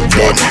carpet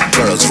dead.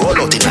 Girls roll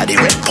out in the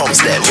red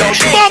pumps them.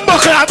 Bumbo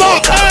clap,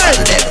 okay.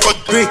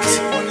 Bricks.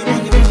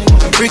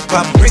 Brick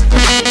pam brick.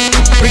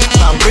 Brick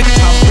pam brick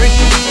pam brick.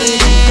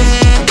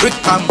 Brick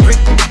pam brick.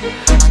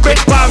 Brick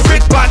pam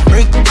brick pam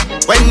brick.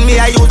 When me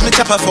I use me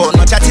chopper phone,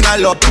 no chatting a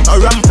lot. No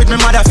ramp with me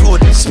mother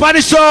phone.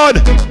 Spanish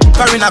sound.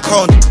 Foreign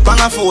account, bang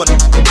a phone.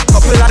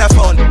 Couple other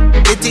phone.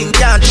 The thing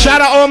can't.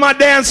 Shout out all my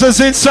dancers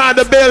inside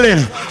the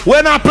building.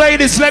 When I play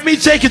this, let me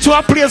take you to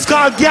a place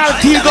called Gal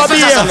Tigo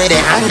Beer.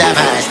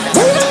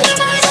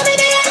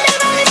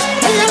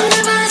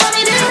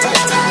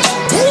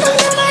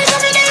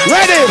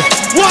 Ready?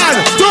 1,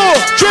 2,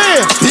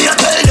 3.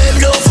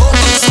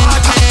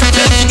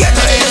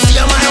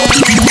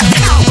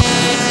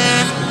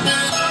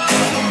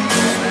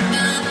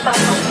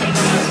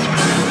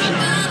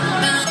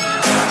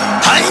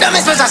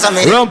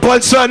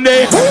 Rumpunch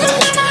Sunday.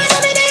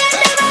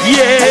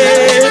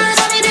 Yeah.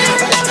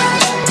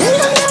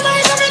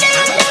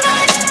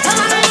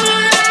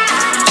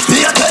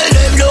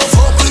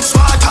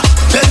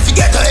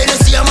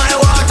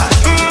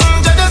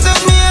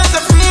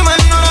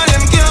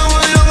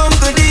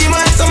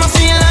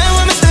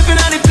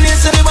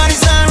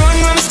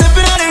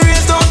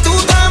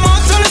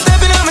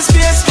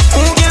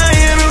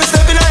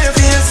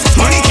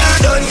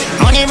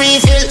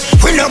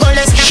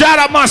 Shout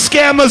out my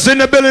scammers in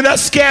the building that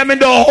scamming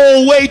the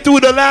whole way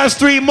through the last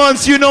 3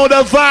 months. You know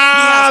the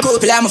vibe.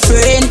 I'm a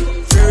friend.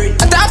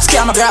 A top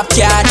scam, a grab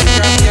card.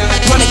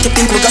 Wanna keep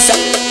think we go sell.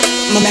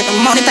 I make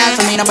my money time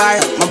for me to borrow.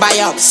 I buy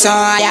up, so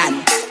I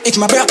am. If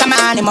my broke a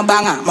man in my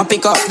banger, I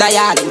pick up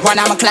Diane. One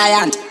of my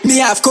client. Me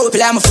have couple,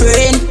 I'm a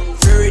friend.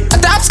 A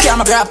top scam,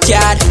 a grab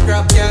card.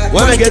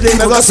 Wanna get in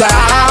the go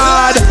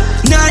sad.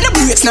 None of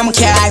breaks, no more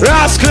car.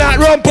 Rascal at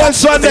Rumpunch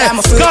Sunday.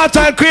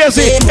 Carton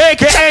Crazy,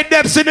 aka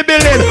Depths in the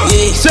building.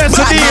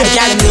 Sensitive.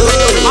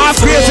 Our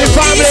crazy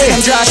family.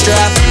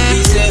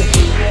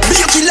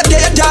 You kill up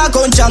their dog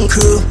on junk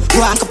crew.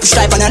 One cup of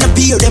stripe and a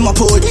beer, them a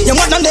pull. You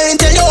want them there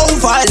tell you how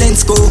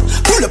violence go.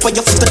 Pull up on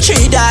your foot, the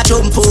tree that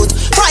jump out.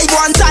 5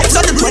 1 times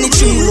on the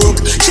 23 look.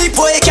 Cheap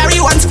boy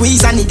carry one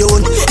squeeze and he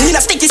don't. In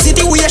a sticky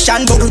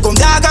situation, bubble gum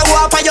dog a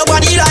walk on your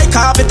body like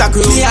carpet a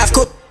crew. Me have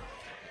cup.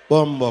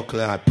 Bumbo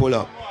clad, pull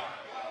up.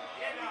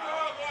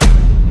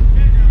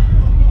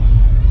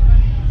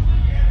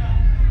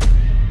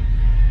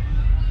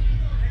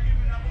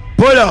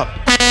 Pull up.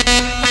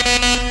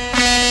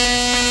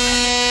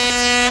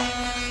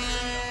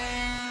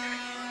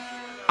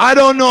 I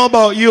don't know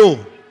about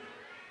you,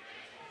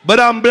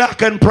 but I'm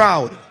black and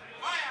proud.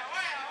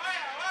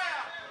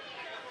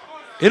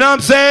 You know what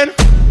I'm saying?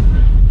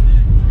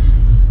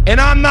 And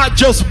I'm not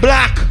just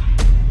black,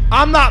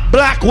 I'm not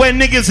black when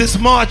niggas is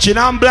marching.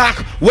 I'm black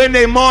when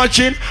they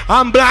marching.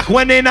 I'm black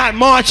when they not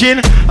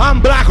marching.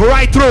 I'm black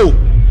right through.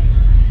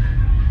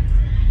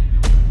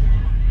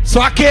 So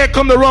I can't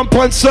come to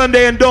Rumpunch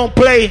Sunday and don't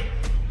play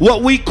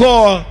what we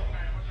call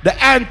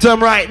the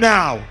anthem right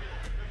now.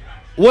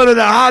 One of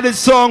the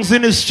hottest songs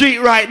in the street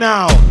right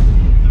now.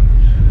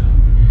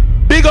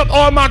 Big up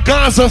all my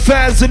Gaza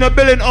fans in the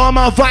building, all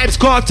my Vibes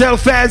Cartel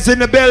fans in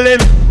the building.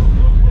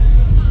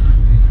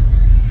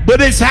 But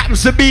this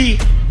happens to be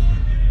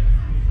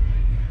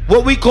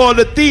what we call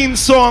the theme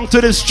song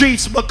to the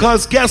streets,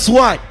 because guess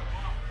what?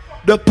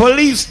 The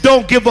police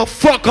don't give a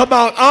fuck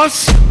about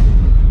us.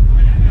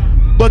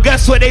 But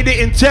guess what they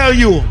didn't tell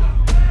you?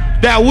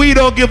 That we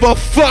don't give a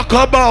fuck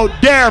about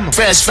them.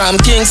 Fresh from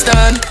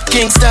Kingston,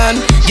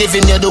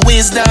 giving you the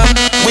wisdom,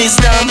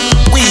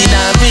 weed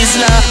and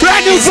Rizla.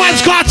 Brand new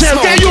Vibes Cartel,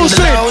 can you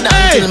say?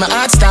 Hey. My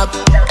heart stop.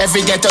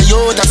 Every ghetto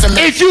youth of a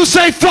If you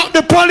say fuck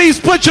the police,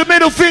 put your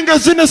middle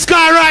fingers in the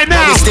sky right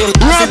now.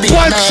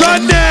 Rumpunch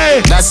Sunday.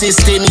 The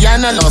system, you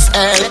no love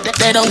hell.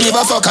 They don't give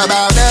a fuck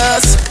about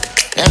us,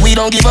 and we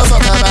don't give a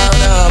fuck about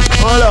them.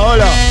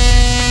 Hold on.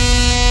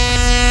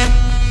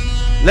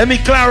 Let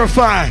me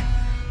clarify.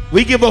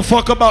 We give a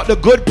fuck about the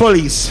good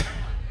police,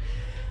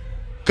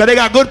 cause they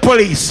got good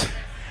police.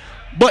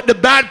 But the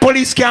bad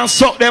police can't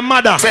suck their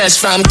mother. Fresh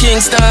from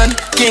Kingston,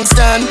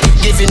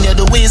 giving you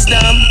the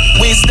wisdom,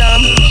 weed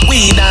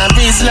and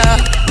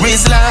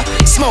Rizla,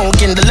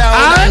 smoking the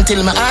loud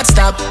until my heart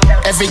stop.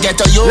 Every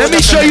ghetto you. Let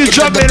me show you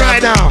jumping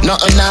right now.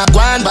 Nothing not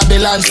gone,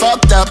 Babylon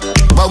fucked up,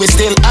 but we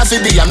still have to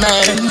be a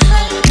man.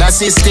 That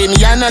system,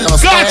 you no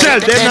love.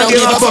 They don't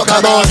give a fuck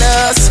about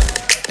us.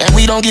 And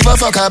we don't give a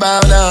fuck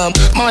about them.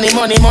 Money,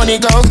 go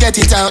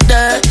get it out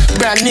there.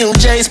 Brand new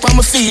J's, put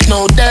my feet,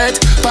 no dirt.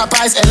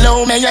 Popeyes,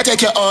 hello, may I take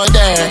your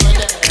order?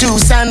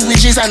 2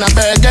 sandwiches and a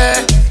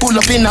burger.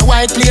 Pull up in a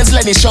white place,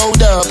 let me show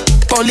up.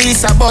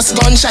 Police a bus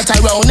gunshot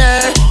around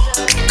her,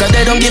 cause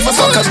they don't give a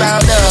fuck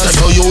about us.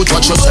 So you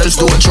watch yourself,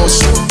 don't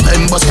trust.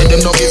 Members say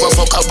them don't give a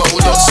fuck about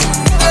us.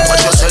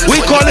 Watch yourself.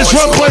 We call this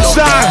Rumpunch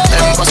style.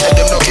 Members say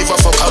them don't give a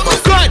fuck about us.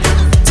 Good.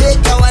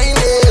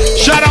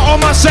 Shout out all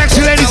my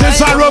sexy ladies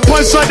inside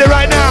Rumpunch Sunday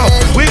right now.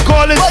 We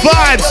call it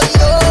Vibes.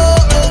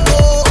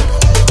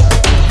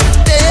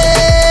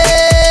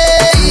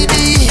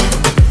 Baby,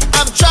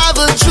 I've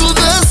traveled through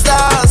the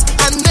stars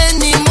and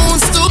many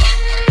moons too.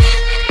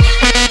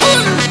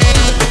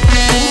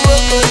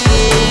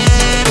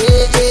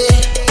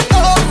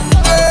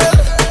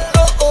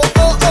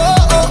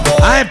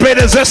 I ain't played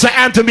the Zesta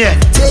anthem yet.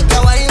 Take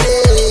a wine,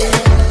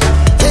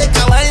 take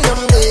a wine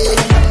on me.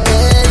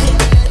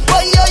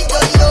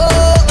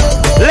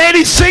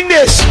 Ladies, sing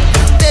this.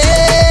 Baby,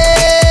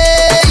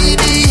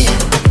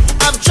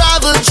 I've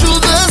traveled through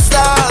the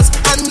stars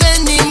and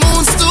many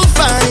moons to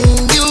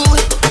find you.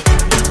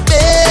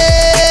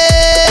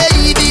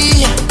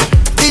 Baby,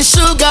 the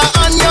sugar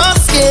on your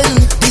skin,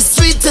 the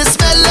sweetest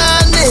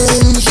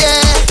melanin,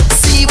 yeah.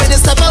 See when you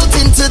step out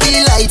into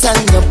the light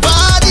and your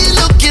body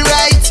looking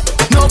right.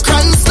 No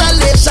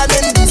constellation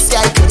in the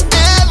sky could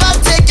ever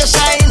take your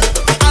shine.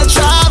 I'll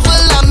travel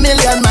a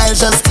million miles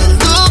just to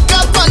look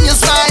up on your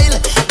smile.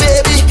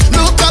 Baby,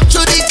 look up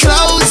to the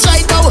clouds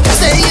right now.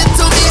 Say it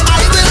to me, I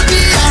will be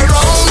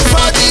around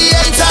for the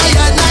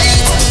entire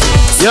night.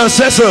 Yo,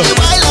 Cecil.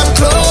 While I'm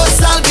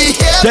close, I'll be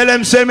here. Tell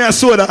them send me a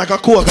soda like a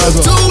coke as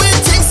well. Doing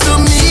things to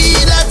me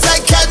that I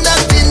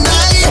cannot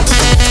deny.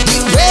 The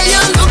way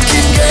you're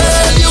looking,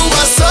 girl, you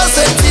are so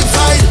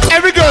certified.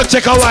 Every girl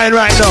take a wine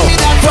right now.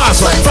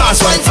 Fast wine.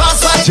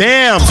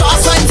 Damn.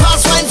 Fast wine.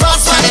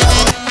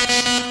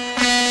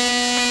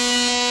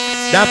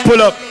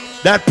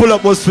 That pull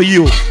up was for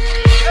you.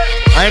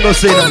 I ain't gonna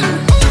say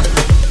nothing.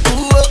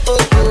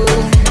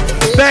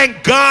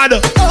 Thank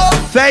God.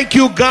 Thank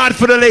you, God,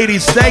 for the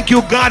ladies. Thank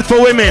you, God,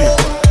 for women.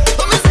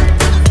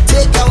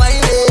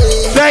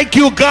 Thank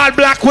you, God.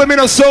 Black women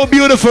are so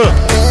beautiful.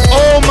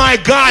 Oh my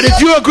God. If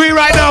you agree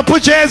right now,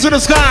 put your hands in the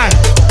sky.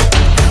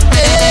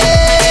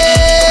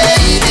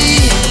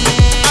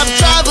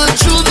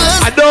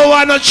 I don't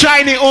want no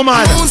Chinese woman.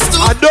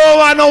 I don't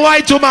want no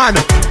white woman.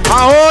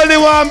 I only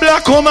want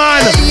black woman.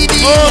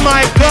 Oh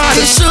my God.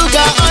 The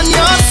sugar on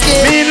your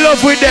skin. Me in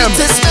love with them.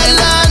 It's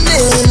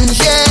melanin,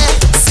 yeah.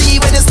 See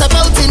when you step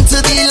out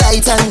into the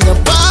light and your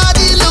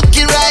body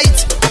looking right.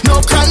 No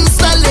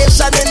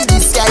constellation in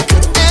the sky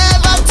could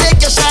ever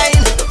take your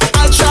shine.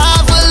 I'll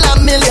travel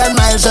a million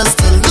miles just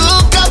to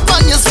look up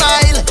on your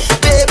smile.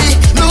 Baby,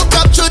 look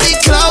up to the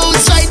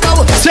clouds right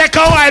now. Take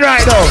a wine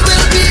right now.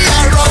 We'll be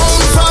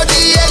around for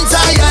the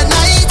entire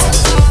night.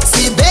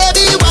 See,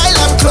 baby, while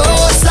I'm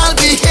close, I'll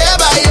be here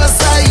by your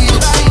side.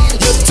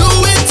 You're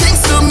doing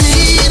things to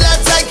me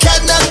that I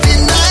cannot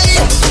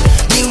deny.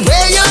 The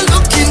way you're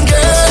looking,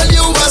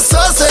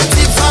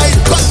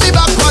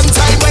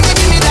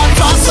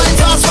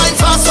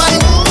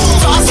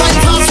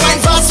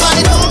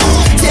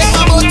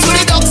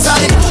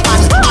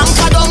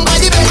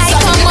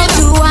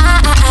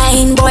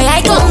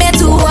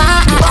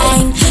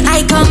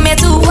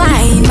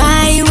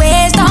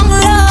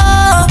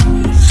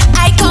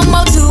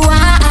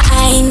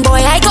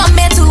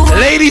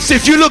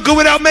 look good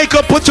without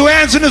makeup, put your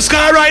hands in the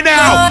sky right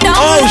now.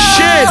 Oh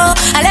shit.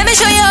 Let me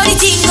show you how the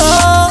thing go.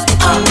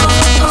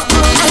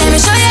 Let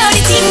me show you how the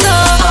thing go.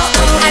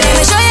 Let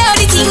me show you how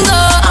the thing go.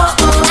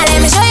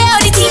 Let me show you how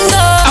the thing go.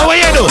 How are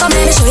you do? Come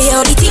let me show you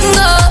how the thing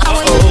go.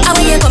 How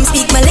you come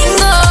speak my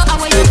lingo?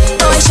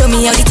 Oh, show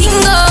me how the thing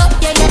go.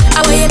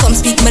 How you come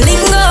speak my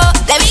lingo?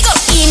 Let me go.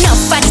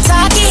 Enough for the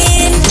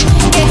talking.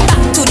 Get back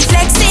to the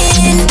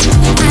flexing.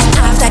 And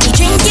after the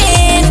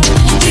drinking,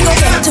 we go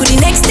get to the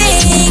next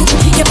thing.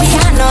 You put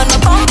your hand on my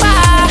bumper.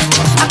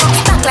 I pop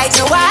it back like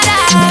no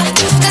water.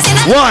 Cause you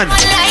know 1,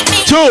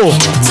 2,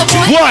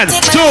 1,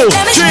 2,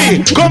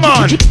 3. Come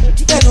on.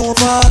 Bend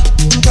over,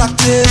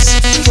 practice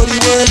for the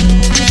word,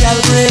 girl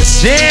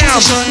grace.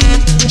 Damn.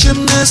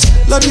 Gymnast,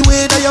 love the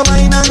way that your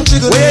mind and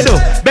jiggle. Wait do.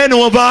 Bend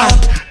over,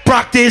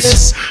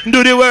 practice,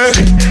 do the work.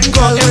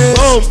 Girl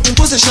grace,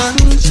 position,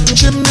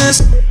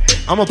 gymnast.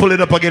 I'm gonna pull it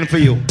up again for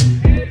you.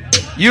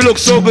 You look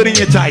so good in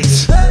your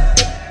tights.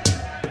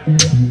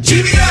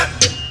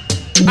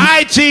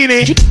 Hi,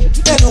 Teeny.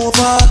 Bend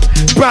over,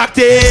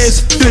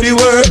 practice, do the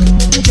work.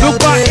 Look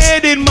back,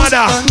 head in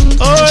mother.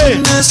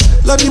 Oi.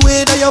 Love the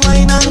way that your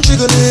mind and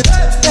jiggle it.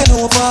 Bend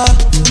over,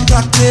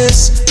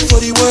 practice for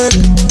the work.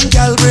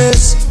 Girl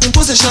grace,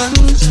 position,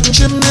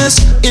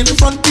 gymnast. In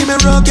front the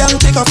mirror, girl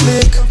take a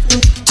flick.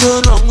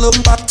 Turn round, look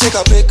back, take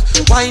a pic.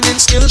 Whining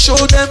skill, show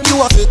them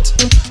you are fit.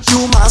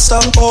 You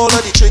master all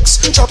of the tricks.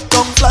 Chop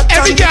down flat.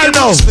 Every girl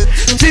know.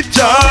 Tip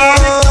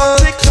top.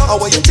 How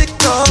are you tick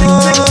tock?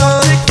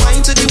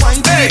 Wine to the wine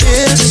to the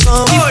bass.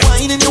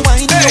 Wine in your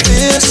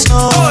waist.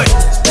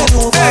 Bend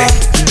over,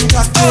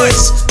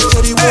 practice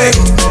for the work.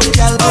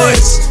 Girl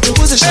grace,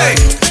 position,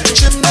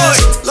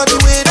 gymnast. Love the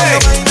way that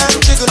your mind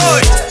and jiggle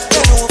it.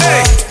 Bend over,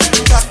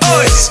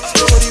 practice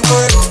for the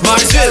work.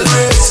 Girl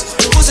grace,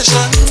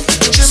 position,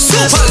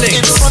 gymnast.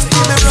 In front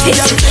the mirror,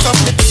 girl take a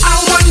flip. I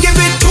want give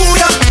it to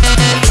ya.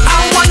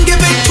 I want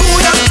give it to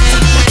ya.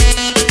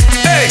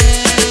 Hey,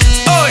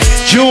 oi.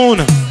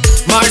 June.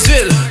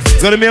 Marcel.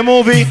 Gonna be a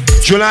movie.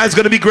 July's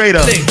gonna be greater.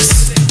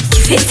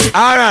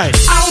 Alright.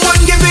 I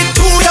want give it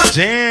to ya.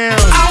 Damn.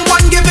 I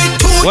want give it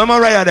to ya. Where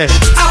Mariah then?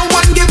 I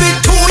want give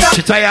it to ya.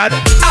 She tired?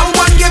 I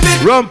want give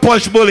it.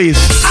 Rumpunch bullies.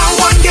 I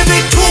want give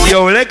it to ya.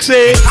 Yo,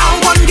 Lexi. I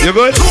want give you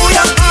good? it to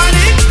ya.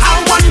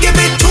 I want give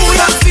it to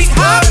ya.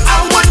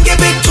 I want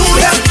give it to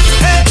ya.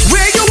 Hey,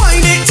 where you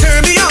whine it,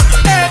 turn me up.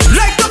 Hey,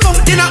 like the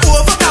fountain I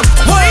overcome.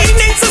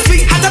 Whining so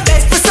sweet, had a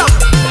bed for some.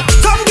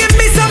 Come give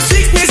me some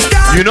sweetness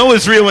down. You know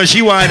it's real when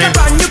she whining.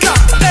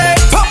 Hey,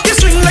 pop your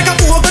string like a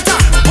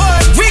overtime.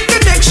 Weak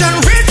connection,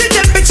 raise the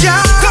temperature.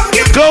 Come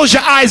give. Close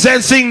your eyes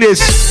and sing this.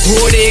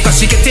 Cause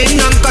she getting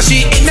on, cause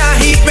she in a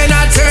heat when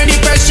I turn the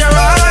pressure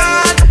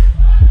on.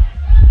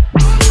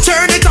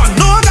 Turn it on,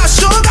 no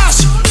gosh, oh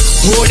gosh.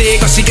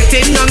 Cause she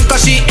getting on,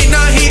 cause she in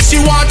a heat. She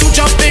want to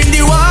jump in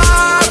the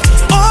wall.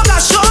 Oh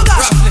gosh,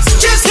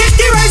 just hit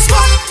the right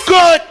spot.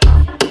 Good.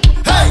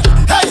 Hey,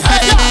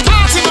 yeah,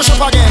 party mash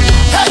up again.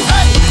 Hey,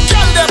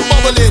 get them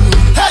bubbling.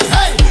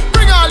 Hey,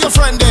 bring all your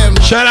friend them.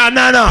 Shout out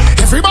Nana.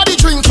 Everybody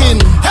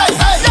drinking. Hey,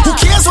 who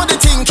cares what they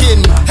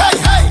thinking? Hey,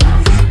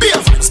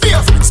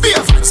 spiff.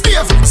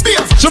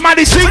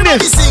 Somebody sing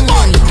this.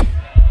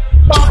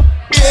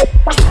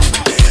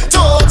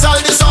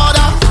 Total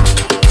disorder.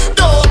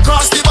 Don't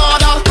cross the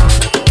border.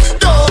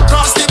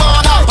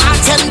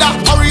 Bartender,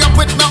 hurry up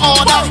with my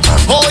order.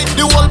 Oh,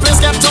 the whole place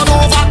get turned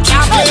over.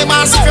 Can't play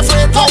mass if you're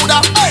afraid powder.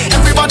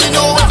 Everybody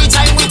know every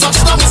time we touch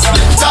them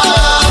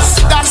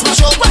splinters. That's my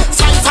show.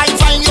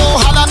 Fine, yo,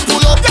 Holland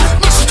pull up.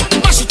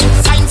 Mash it,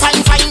 fine.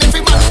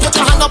 Every man put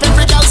your hand up,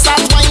 every girl start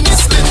whining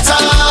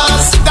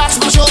splinters. That's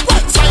my show.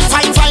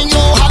 Fine,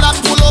 yo, Holland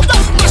pull up.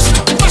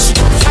 Mash it,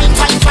 fine.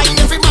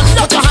 Every man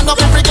put your hand up,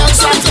 every girl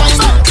start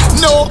whining.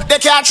 No, they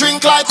can't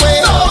drink like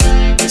we.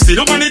 Sit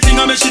up on the thing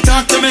and make she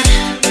talk to me.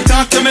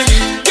 Talk to me.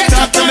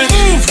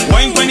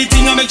 Wine when the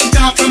thing and make she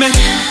talk to me.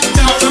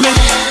 Talk to me.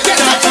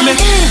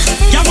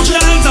 Can't put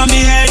your hands on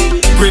me head.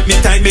 Grip me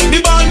tight, make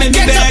me ball, make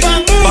me beg.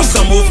 Bust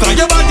some move, cause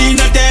your body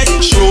not dead.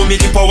 Show me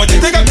the power to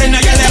take a pen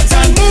on your left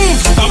hand.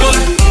 Bubble.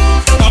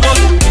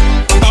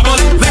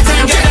 Let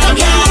them get down,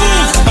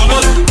 yeah.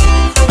 Bubble.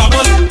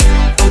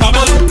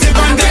 Tip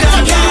and get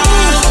down,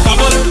 yeah.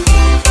 Bubble.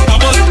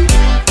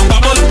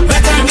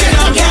 Let them get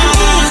down,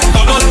 yeah.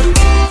 Bubble.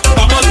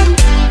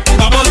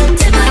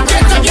 Tip and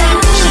get down, yeah.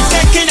 She's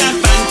taking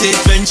advantage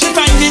when she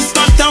find this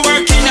spot to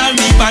working on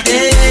me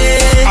body.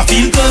 I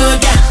feel good,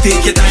 yeah.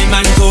 Take your time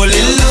and go a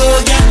little low,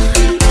 yeah.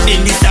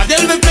 In the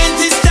saddle with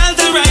plenty styles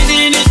and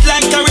riding it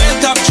like a real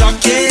top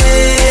jockey.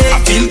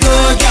 I feel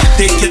good, yeah.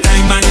 Take your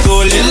time and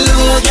go a little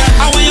low, yeah.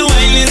 I want you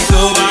whining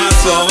slower.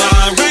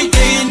 Right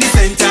there in the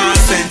center.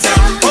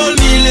 Hold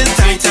me a little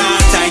tighter.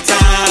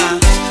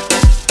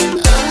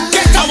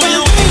 Get out when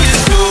you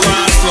whining slower.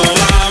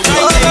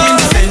 Right there in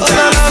the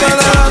center.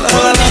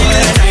 Hold me a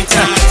little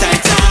tighter.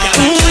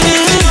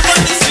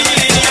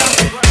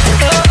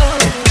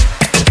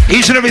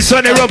 Each and every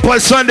Sunday,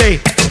 Rumpunch Sunday.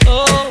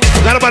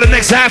 Got about the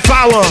next half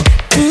hour.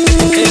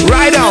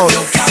 Right on.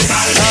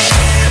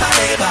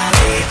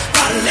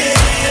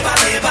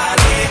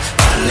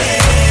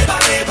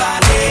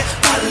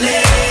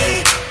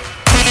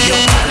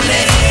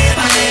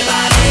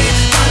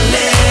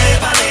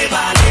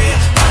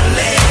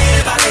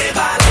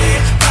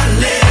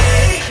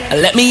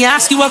 Let me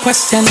ask you a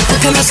question.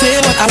 Can I say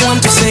what I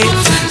want to say?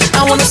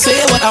 I wanna say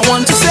what I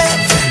want to say.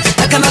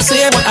 Can I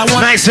say what I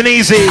want? Nice and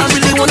easy. I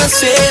really wanna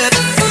say it.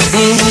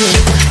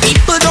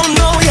 People don't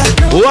know ya.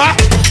 What?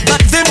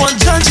 But they won't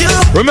judge you.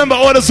 Remember,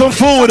 order some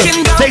food.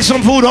 Take some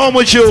food home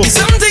with you.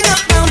 Something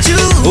about you.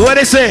 What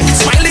they say?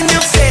 Smiling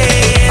your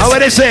face. How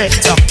what they say?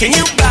 Talking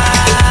you back.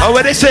 How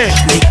what they say?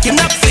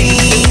 Making up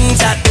things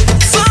that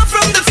far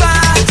from the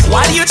fact.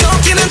 Why you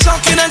talking and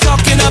talking and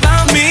talking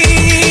about me?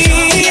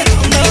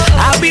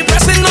 I'll be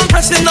pressing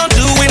on,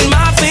 doing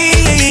my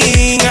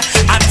thing.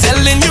 I'm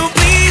telling you,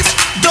 please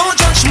don't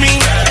judge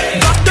me.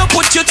 God don't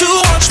put you to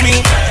watch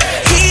me.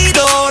 He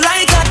don't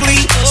like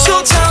ugly,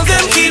 so tell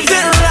them keep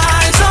their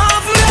eyes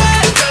off me.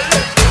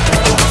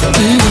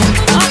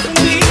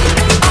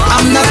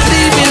 I'm not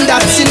leaving,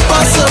 that's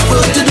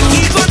impossible to do.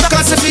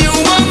 Cause if you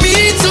want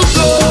me to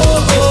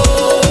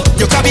go,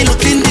 you can be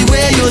looking the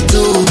way you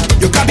do.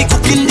 You can be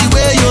cooking the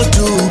way you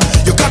do.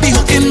 You can be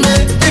hooking me.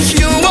 If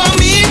you want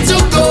me to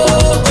go,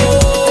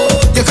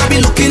 you can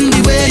be looking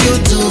the way you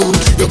do.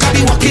 You can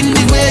be walking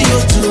the way you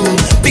do.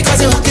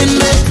 Because you're hooking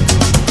me.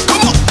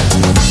 Come on.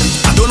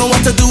 I don't know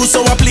what to do,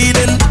 so I'm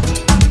pleading.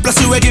 Plus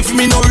you ain't give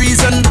me no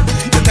reason.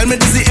 You tell me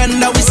this is the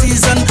end of the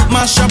season.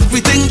 Mash up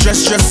everything,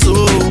 dress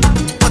so.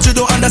 But you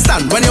don't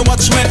understand when you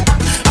watch me.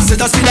 I said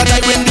I see that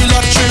I win the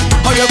lottery.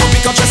 How you go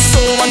pick up dress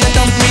so and then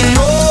dump me?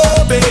 No,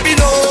 baby,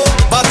 no.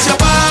 But your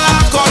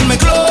back on me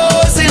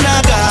clothes in a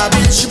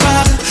garbage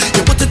bag.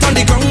 You put it on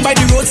the ground by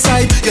the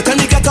roadside. You tell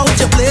me get out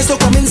your place, so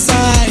come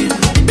inside.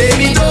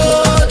 Baby,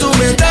 don't do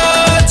me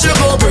that. You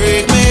go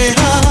break my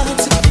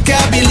heart.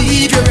 Can't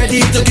believe you're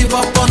ready to give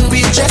up on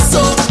me just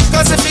so.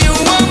 Cause if you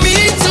want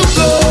me to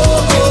go,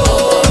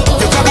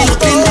 you can be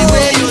looking the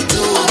way you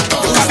do.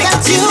 You can be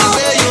acting the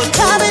way you do.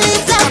 Can't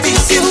believe that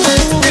it's you.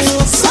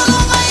 So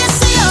long I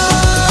see you.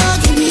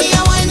 Give me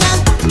a wine now.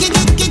 Give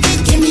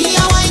me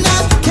a wine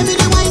now. Give me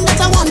the wine that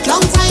I want.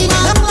 Long time.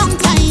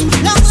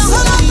 So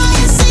long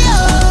I see you.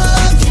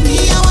 Give me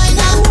a wine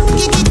now.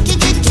 Give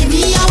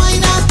me a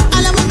wine now.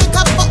 And I'm gonna make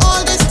up for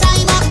all this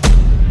time.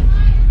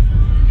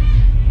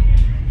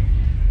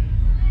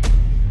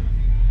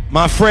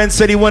 My friend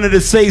said he wanted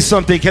to say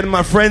something. Can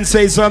my friend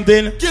say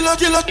something? Killer.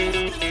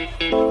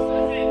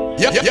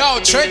 Yo,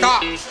 trigger.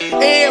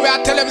 Hey, we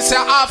are telling them say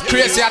half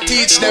crazy. I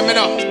teach them, you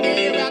know.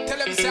 Hey, we are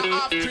telling them say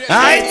half crazy.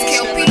 Alright.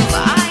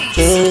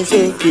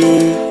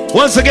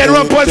 Once again,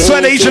 Rumpunch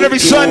Sunday, each and every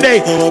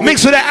Sunday,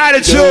 mixed with the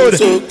attitude.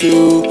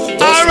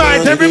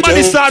 Alright,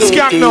 everybody start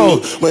skank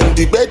now. When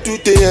the bed do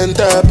the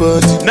enter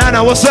body.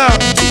 Nana, what's up?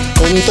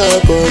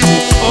 Enter body.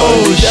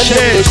 Oh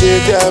shit.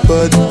 Shake your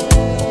body.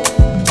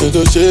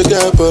 Shake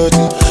your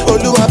body.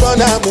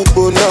 Oluwabona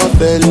mubono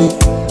belly.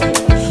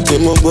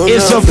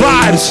 It's the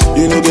vibes.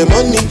 You know the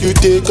money you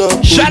take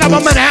up. Shout out my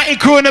Manhattan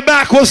crew in the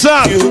back. What's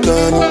up?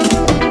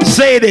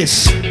 Say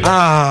this.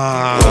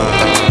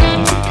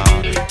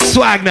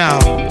 Swag now.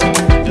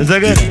 Is that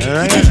good?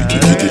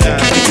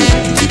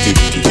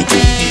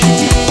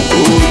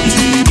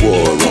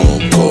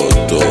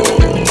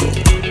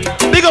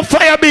 Big up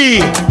Fire B.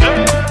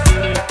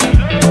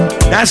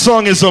 That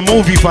song is a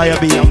movie, Fire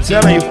B. I'm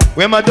telling you.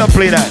 Where my dub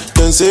play that?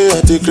 Can say I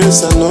take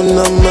grace and no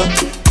number.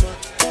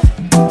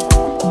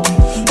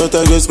 But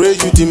I go spray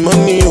you the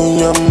money on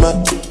your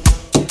map.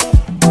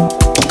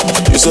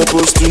 You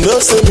supposed to know,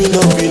 say me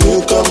not be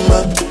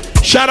newcomer.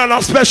 Shout out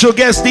our special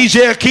guest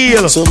DJ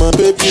Akil. So my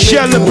baby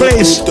share the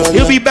place.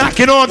 He'll be back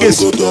in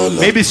August,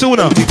 maybe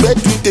sooner. The bed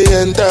with the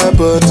enter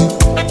body.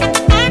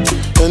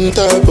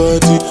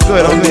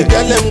 Good, I'm the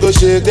girl them go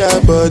shake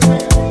their body.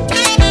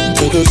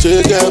 Go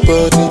shake their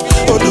body.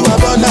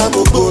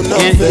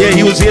 Yeah,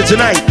 he was here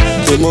tonight.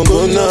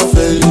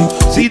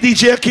 See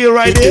DJ Akil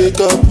right there.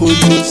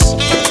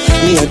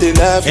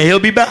 And he'll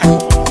be back.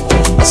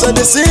 So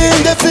they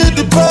sing, they feel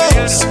the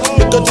pulse.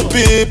 Look at the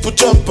people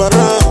jump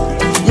around.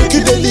 Make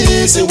you they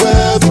listen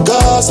well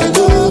because I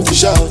love you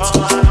shout.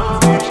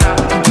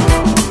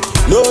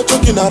 No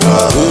joking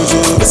around.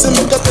 Listen,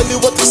 make I tell you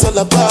what it's all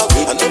about.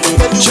 I know you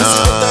tell you what's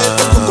what time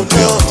to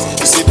compare.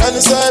 You sit down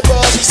inside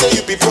bars, you say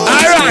you be born.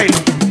 Alright.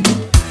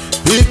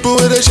 People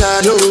with a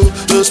shadow,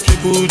 those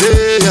people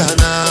they are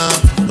now.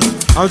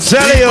 I'm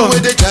telling you. People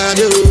with the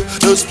shadow,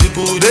 those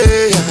people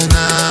they are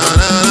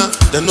now.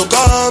 They no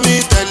call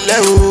me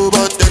Teleo,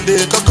 but then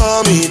they can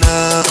call me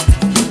now.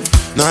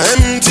 Now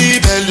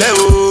empty belly,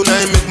 now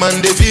I make man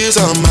they feel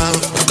somehow.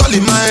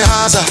 Calling my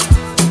house,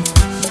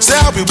 say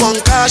I'll be one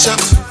cash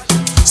out.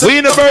 We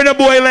in the Burner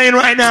Boy lane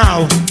right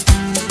now.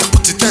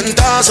 Put it 10,000.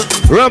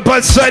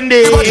 Rumpunch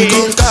Sunday.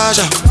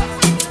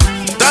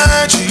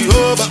 Thank you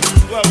over.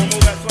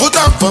 Put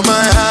up for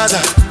my house.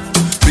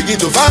 Begin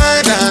to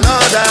find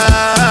another.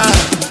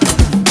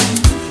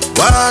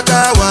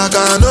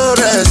 Waka, no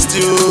rest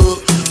you.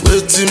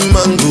 Waiting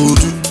man go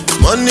do.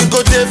 Money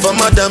go there for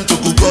madam to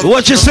cook up.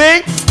 What you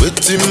sing?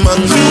 Waiting man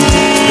go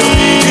do. Your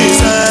big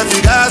self,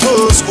 you got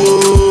go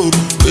school.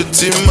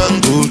 Waiting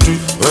man go do.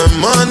 When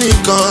money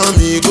come,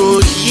 you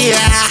go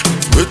yeah.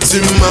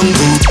 Waiting man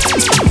go do.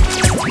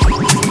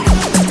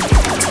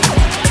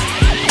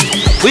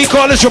 We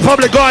call this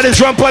Republic Gardens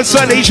Rumpunch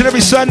Sunday each and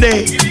every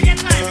Sunday.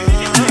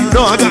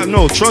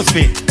 No, trust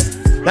me.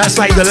 That's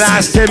like the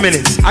last 10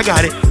 minutes. I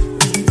got it.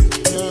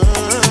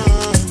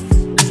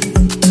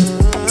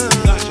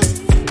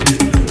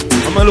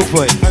 I'm gonna look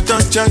for it. I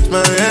don't charge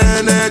my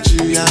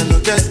energy. I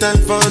don't get time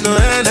for no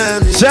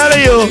enemy. Tell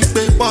you.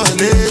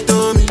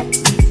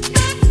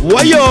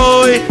 Why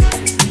yo?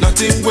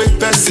 Nothing with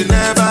person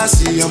never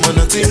see. I'm on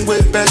nothing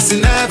with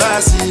person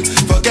never see.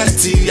 Forget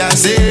it, I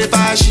say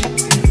bashi.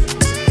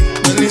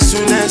 Money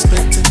soon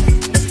expected.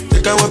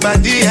 Take our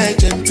body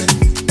agent.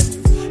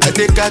 I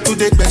take her to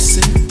the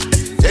person.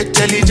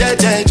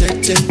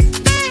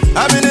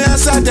 I'm in the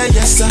answer,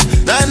 yes sir.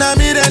 Then I'm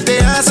in the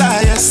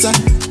answer, yes sir.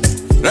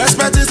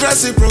 Respect is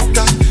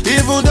reciprocal,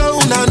 even though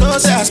I know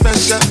they're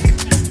special.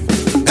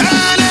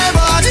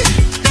 Anybody,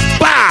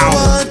 bow,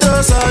 want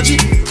to surgery,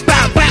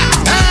 bow,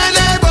 bow.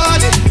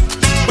 Anybody,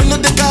 we know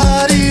the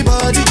body.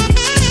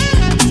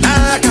 I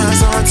can't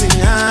something.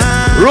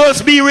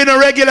 Rose beer in a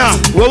regular.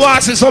 We're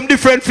watching some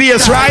different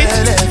faces, right?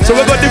 So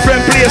we got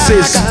different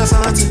places.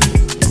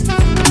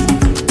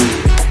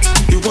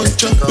 You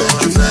want your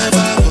bed, you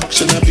never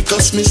auction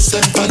because me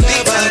self I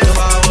never.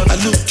 I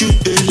look you,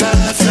 they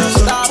laugh.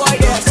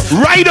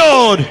 Right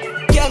on.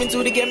 Came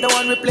into the game, no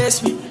one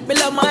replace me. Me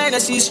love my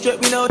energy, straight,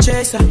 me no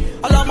chaser.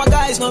 All of my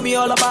guys know me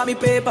all about me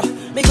paper.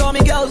 Me call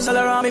me girls all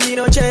around me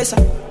no chaser.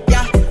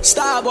 Yeah,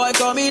 star boy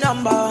call me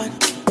number one.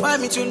 When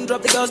me tune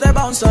drop, the girls they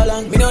bounce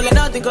along. Me no let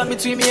nothing come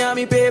between me and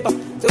me paper.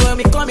 So when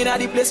me come in at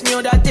the place, me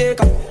on that take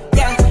up.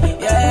 Yeah,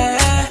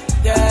 yeah,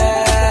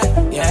 yeah,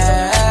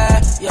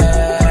 yeah,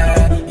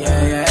 yeah,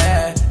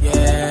 yeah,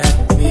 yeah.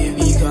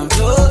 Baby, come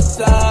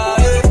closer.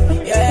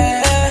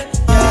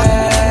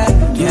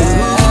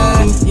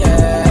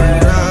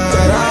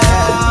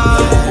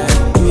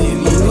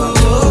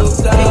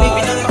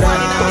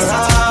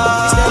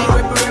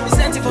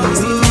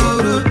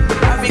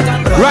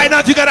 Right now,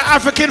 if you got an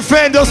African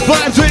friend, those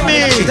vibes with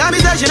me. Tell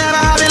me that she never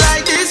have it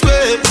like this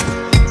way.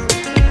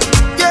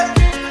 Yeah.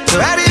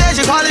 So every day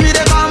she calling me,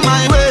 they come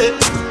my way.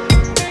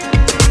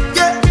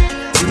 Yeah.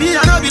 To me, I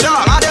know be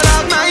dog, I dey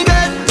love my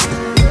bed.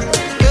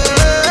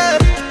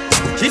 Yeah.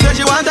 She said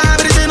she want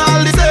everything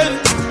all the same.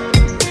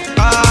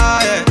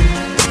 Ah, yeah.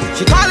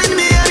 She calling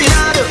me every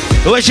night.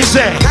 What she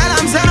say? Tell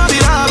I'm saying no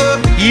be love.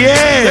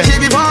 Yeah. She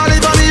be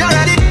falling for me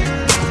already.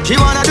 She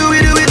wanna do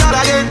it all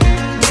again.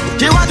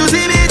 She want to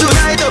see me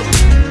tonight.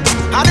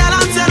 I tell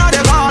her say no they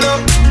follow.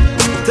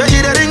 Say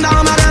she the ring down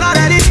my bell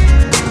already.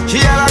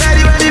 She ever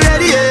ready,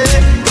 yeah.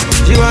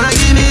 She wanna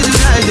give me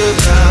tonight,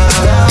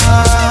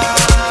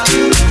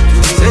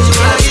 say she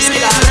wanna give me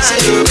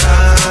tonight,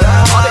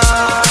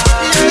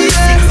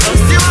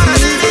 She wanna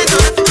give me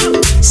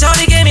tonight.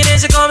 Shorty gave me then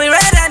she call me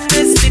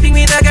red-handed, sleeping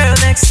with the girl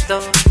next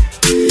door.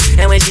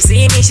 And when she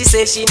see me, she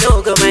say she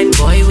no go mind.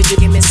 Boy, would you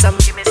give me some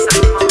more?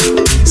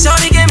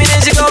 Shorty gave me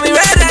then she call me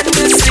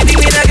red-handed, sleeping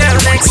with the girl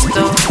next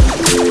door.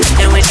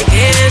 And when she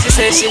came in, she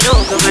said she no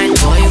go mind.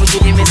 Boy, would you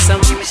give me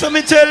some? So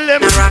me tell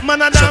them,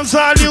 man a dance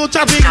all new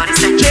topic.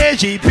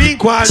 JG,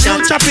 Pink Wall,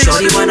 new topic.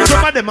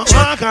 Some of them a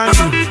walk on.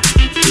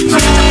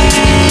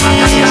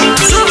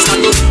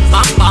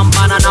 Bam bam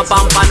banana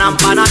bam banana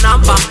banana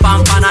bam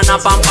bam banana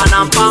bam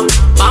banana bam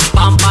bam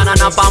bam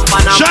banana bam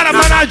banana. Shout out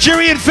my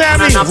Nigerian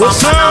family.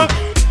 What's up?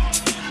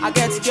 I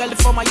get a girl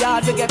from my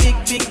yard, they get big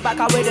back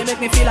away, they make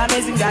me feel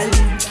amazing, girl.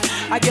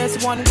 I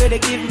guess one way they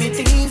give me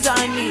things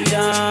I need.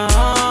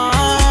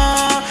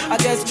 I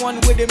guess one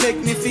way they make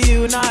me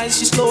feel nice.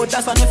 She slow,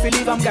 that's why if you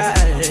leave, I'm girl.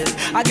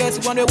 I guess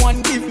one way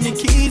one give me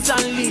keys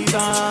and leave.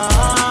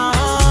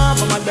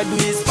 But my bedroom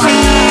is fine.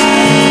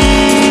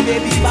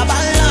 Baby, baba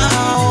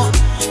now.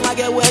 I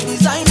get well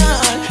designer.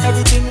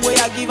 Everything way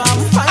I give, I'm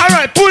fine.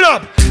 Alright, pull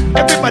up.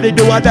 Everybody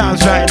do a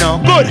dance right now.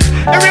 Good.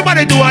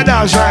 Everybody do a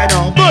dance right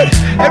now. Good.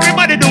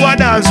 Everybody do a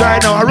dance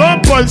right now. A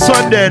Rumpunch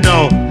Sunday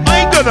now. I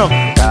ain't gonna.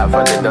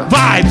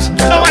 Vibes.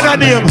 No one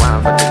name.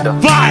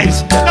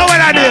 Vibes. No one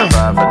name.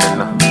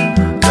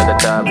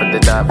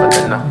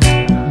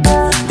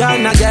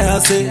 Ghana girl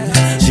say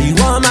she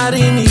want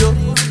marry me yo.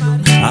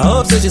 I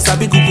hope say she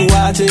sabi kuku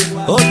watch it.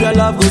 Hope your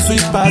love go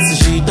sweet past the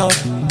sheet up.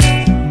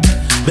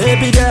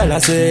 Baby girl, I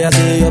say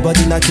your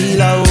body na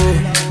killer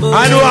oh.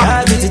 I know.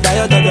 I get it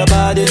tired of your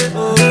body.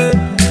 Oh,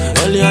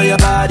 only on your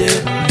body.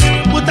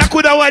 What I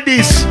coulda want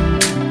this?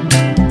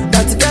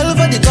 That girl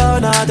for the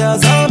corner,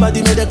 there's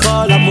somebody made a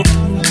call. I'm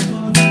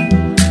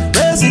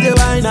where see the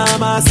wine,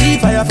 I see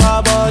fire for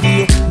her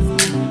body.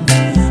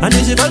 Oh. And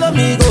if she follow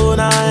me, go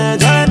now,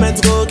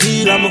 enjoyment go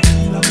kill 'em.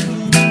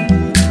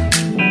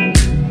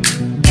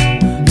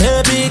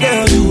 Baby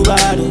girl, you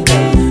bad,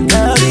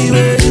 girl, the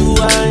way you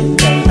whine,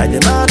 I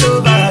demand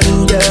over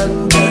you,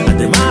 girl. I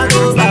demand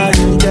over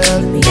you,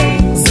 girl.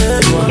 Say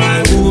you are my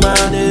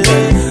woman,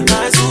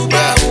 my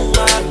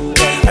superwoman.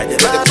 I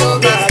demand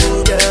over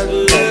you, girl.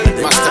 I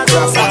demand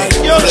over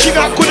you. Yo,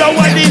 Chica coulda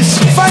want this.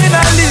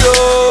 Finally,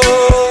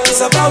 oh, it's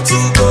about to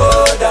go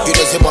down. You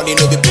just say money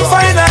no be problem.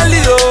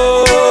 Finally,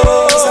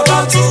 oh, it's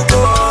about to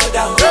go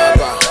down.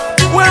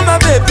 Where my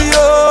baby,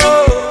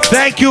 oh.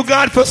 Thank you,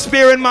 God, for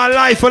sparing my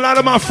life. A lot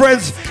of my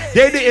friends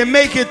They didn't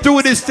make it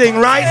through this thing,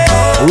 right?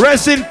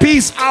 Rest in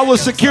peace, our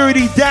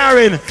security,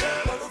 Darren.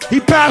 He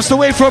passed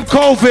away from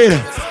COVID.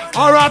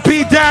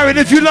 R.I.P. Darren,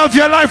 if you love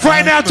your life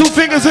right now, 2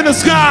 fingers in the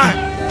sky.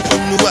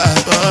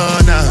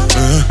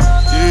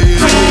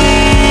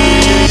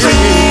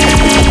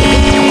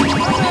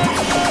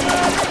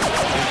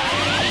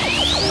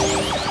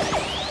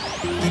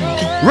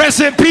 Rest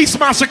in peace,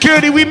 my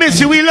security. We miss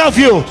you. We love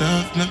you.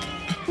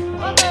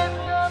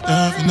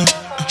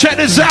 Check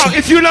this out.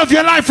 If you love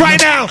your life right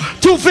now,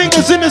 2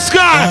 fingers in the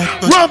sky.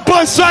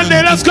 Rumpunch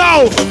Sunday. Let's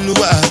go.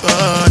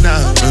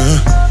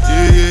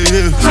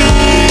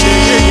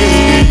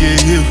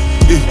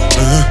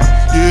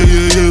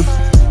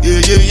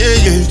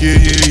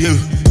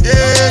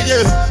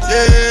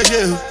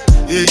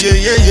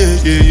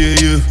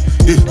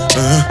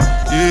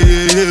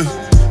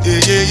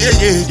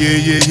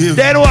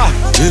 Then what?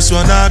 This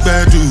one I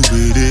better do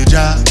with the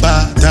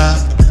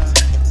jabata.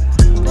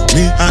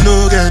 Me, I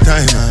no get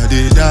time, I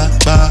did that,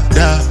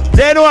 da.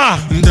 Then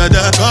what?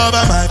 Dada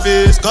cover my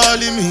face,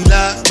 calling me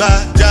like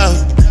bada.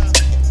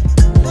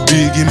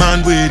 Biggie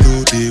man, we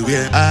know they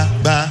wear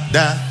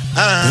abada.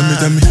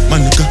 Tell me, my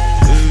nigga,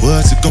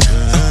 what's it gon'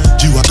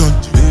 G-Wagon,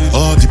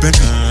 all the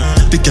Bentley,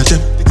 take your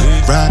them,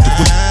 ride the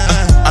whip,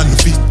 on the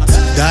feet,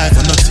 die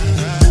for nothing.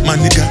 My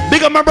nigga.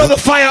 Big up my brother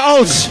Fire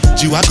Oats.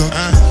 G-Wagon,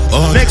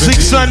 next week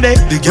Sunday,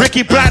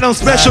 Ricky Platinum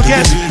special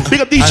guest.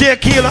 Big up DJ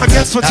Akil, our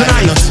guest for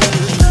tonight.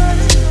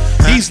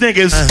 These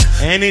niggas,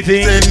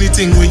 anything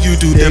when you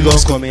do, they gon'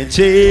 come and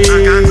change. So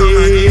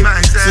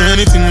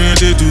anything when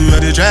they do,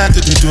 they try to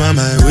do on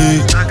my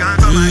way.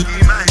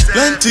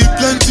 Plenty,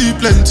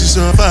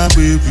 so far,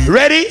 baby.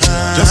 Ready?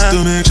 Just to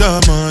make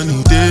sure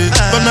money day.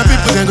 But my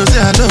people can go say,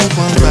 I know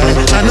one buy,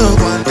 I know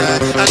one die,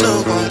 I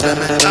know one die.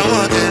 I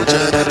want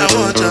enjoy, I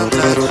want job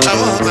life, I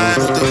want buy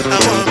motor, I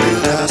want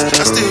build house,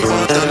 I still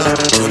want to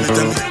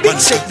know. Big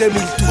check them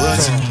into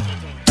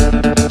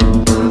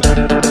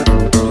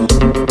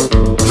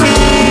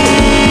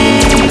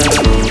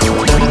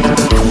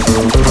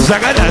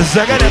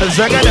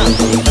Zagada.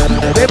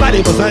 Everybody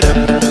was on.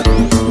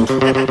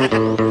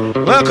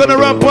 Welcome to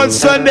Rumpunch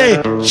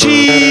Sunday.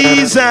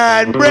 Cheese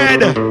and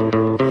bread.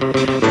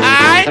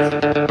 Alright?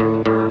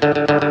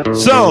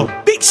 So,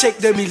 big check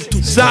them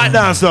into. Start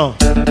down, so.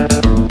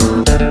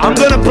 I'm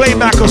gonna play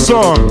back a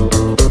song.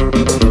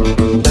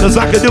 Cause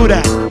I can do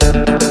that.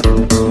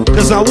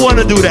 Cause I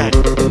wanna do that.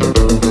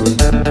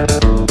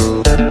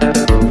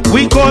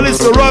 We call this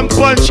the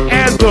Rumpunch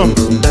Anthem.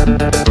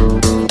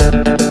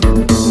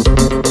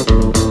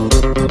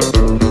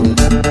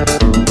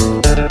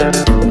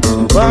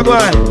 Go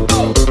ahead.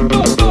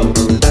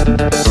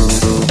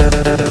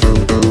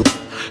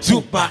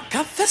 Super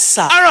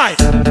Confessor. All right.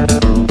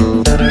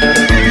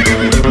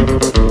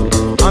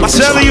 I'm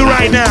telling you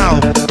right now.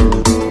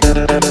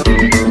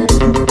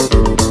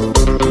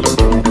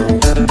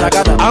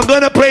 I'm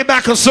gonna play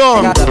back a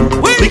song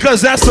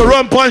because that's the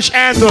Rumpunch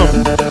Anthem.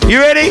 You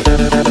ready?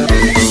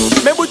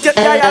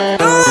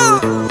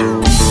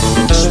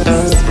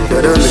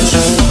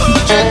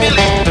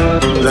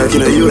 Like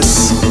in the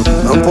US,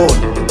 I'm poor.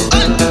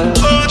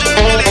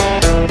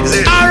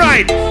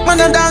 Alright. Man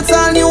a dance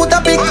all new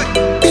topic.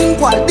 Pink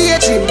wall,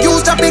 daydream,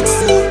 use topics.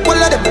 All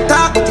of them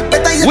talk, but it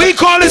better you. We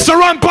call this the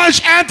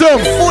Rumpunch Anthem.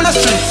 Full of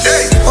street.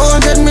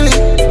 100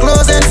 million,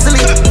 close and silly.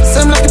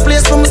 Same like the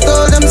place from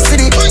stole them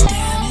city.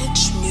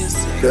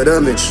 The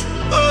damage.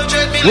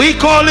 We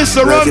call this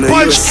the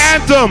Rumpunch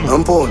Anthem.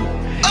 I'm porn.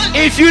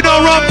 If you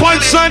don't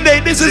Rumpunch Sunday,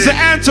 this is the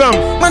anthem.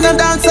 Man a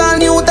dance all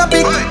new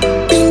topic.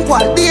 Pink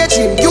wall,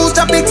 daydream, use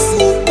topics.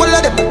 All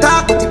of them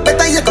talk, but it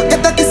better you go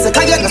get that this.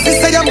 Cause you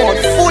see say I'm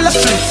full of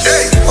street.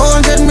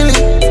 100 million,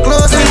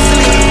 close and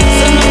silly.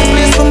 Same like the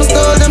place from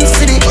stole them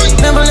city.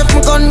 Never left my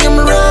gun, I'm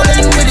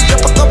rolling with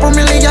it. Up a couple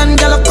million,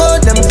 girl, I call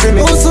them for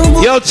me.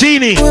 Yo,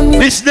 Teeny,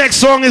 this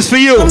next song is for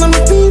you.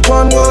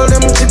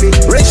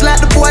 Rich like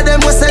the boy,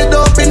 them was sell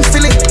dope in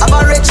Philly. I'm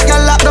a rich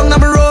girl, locked down,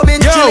 I'm a robe in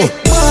Chile.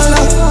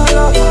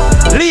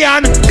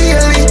 Leon,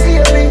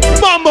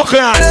 Mambo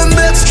Clan. Them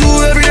bets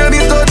true, every day me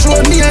touch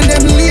road, me and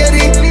them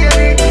lady.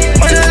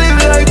 When I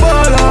live like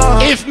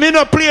baller. If me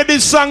no play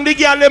this song, the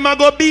girl them a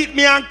go beat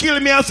me and kill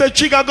me and say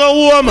chica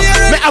go home. Me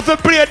have to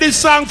play this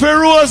song for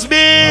Rose B.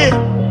 Me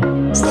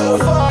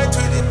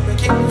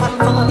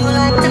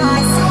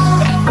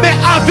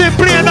have to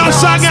play that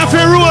song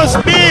for Rose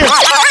B.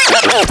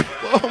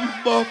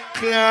 Mambo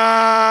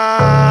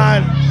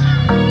Clan.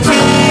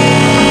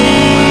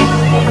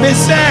 Me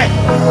say,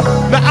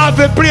 me have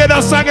to play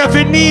that song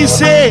for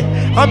Nice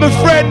and my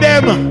friend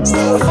them.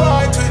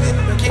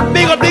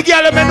 Big up the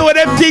girl, me know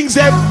them things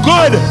them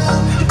good.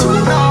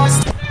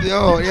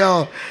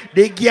 Yo,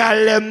 the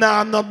girl them now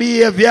have no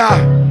behavior.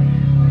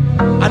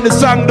 And the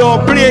song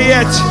don't play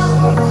yet.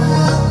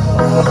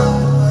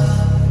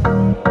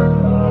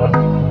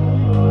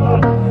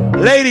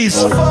 Ladies,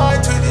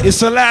 it's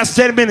the last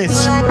 10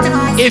 minutes.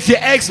 If your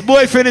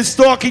ex-boyfriend is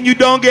stalking you,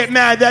 don't get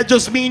mad. That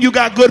just means you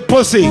got good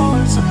pussy.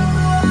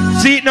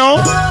 See it now?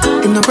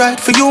 In the right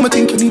for you, I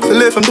think you need to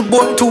live from the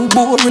boy too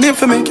boring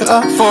if you make it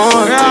have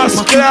fun. Yes,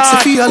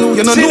 God. See alone,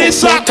 you know no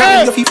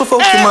time you feel for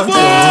fucking man.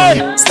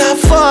 Stop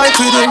fight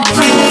with him,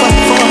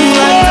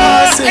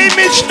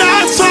 image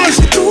dancers.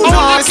 I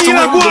want to feel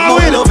like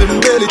going. Love him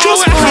barely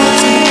just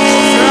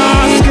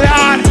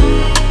God.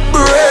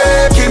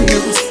 Breaking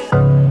news.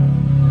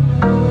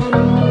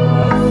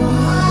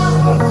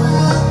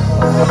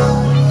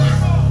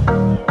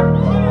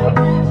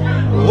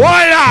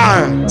 Hold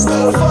on.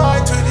 Stop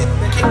fight with him,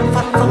 make him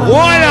fight for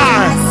hold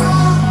on.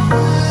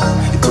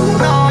 Too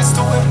nice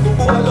to him, the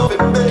boy love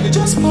him barely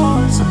just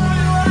pause.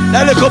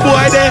 That little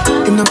boy there.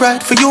 In the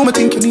right for you, I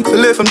think you need to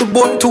live from the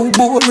boy too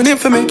boring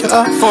if you make it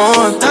have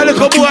fun. That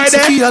little boy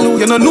there. Feel alone,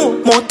 you know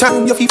no more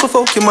time you feel for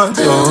fuck your man.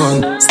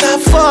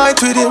 Stop fight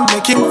with him,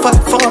 make him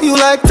fight for you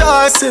like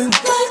Tyson.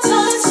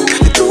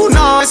 You're too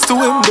nice to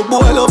him, the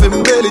boy love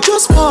him barely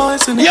just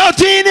poison. Yo,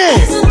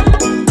 Teeny.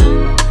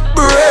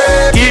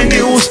 Breaking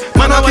news,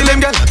 man I kill him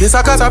girl, kiss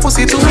her cause her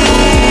pussy too.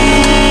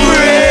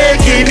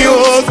 Breaking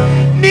news.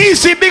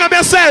 Nisi, big up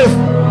yourself.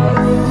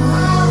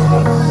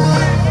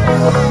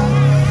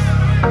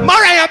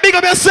 Mariah, big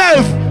up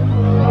yourself.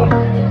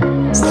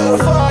 Stop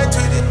fight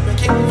with him, make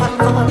him fight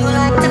for you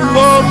like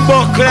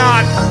Bumbo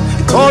clan.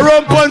 Oh,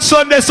 Rumpunch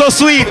Sunday so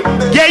sweet.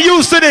 Get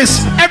used to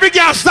this. Every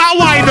girl start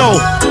wine now.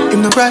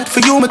 In the right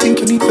for you, I think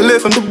you need to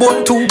live from the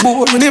boy too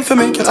boring if you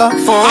make it have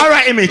fun.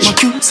 Alright, image.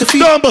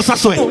 Don't bust a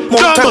sweat. Don't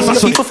bust a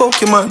sweat.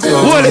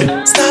 Hold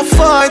it. Stop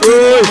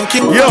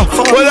fighting. Yo,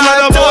 hold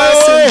on, boy.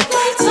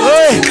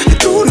 You're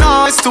too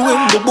nice to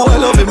him, the boy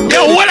love him.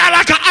 Yo, hold on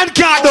like an ant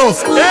cat though.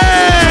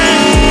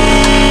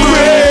 Hey.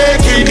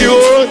 Breaking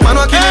news. Man,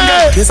 I kill him,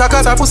 girl. Kiss her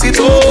cause her pussy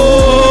too.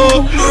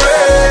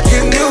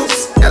 Breaking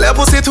news. Girl, your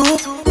pussy too.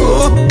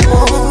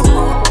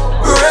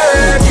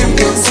 Breaking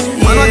news.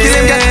 Man, I kill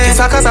him, girl. Kiss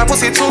her cause her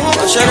pussy too.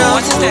 What's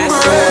this?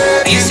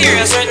 Are you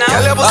serious right now?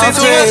 Girl, your pussy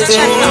too.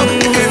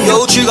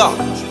 Yo, Trigger.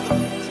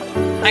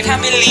 I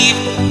can't believe,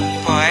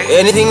 boy.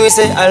 Anything we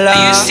say, Allah.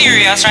 Are you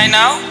serious right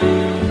now?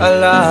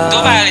 Allah.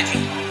 Don't violate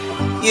me.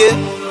 Yeah.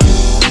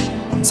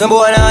 Some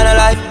boy on a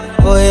life.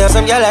 Oh yeah,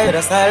 some girl like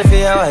the style for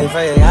your wife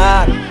for your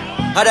yard.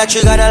 How that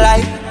Trigger the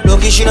life.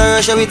 Lucky she no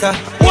rush with her.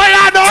 Well,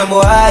 I know. Some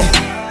boy.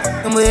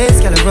 Some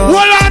ways girl around.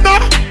 Well, I know.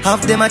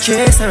 Half them a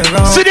chase her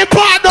around. See the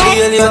part though.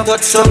 Really you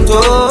touch some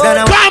toe.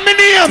 Call me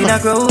name. In a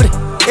crowd.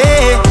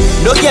 Hey.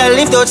 No girl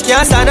in touch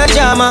can't stand a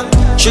drama.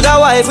 Sugar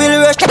wife will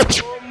rush.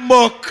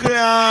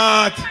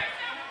 Bucklat.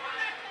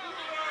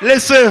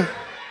 Listen.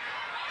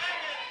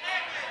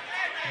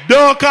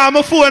 Don't call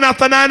my phone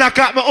after 9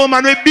 o'clock. My home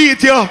and we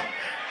beat you.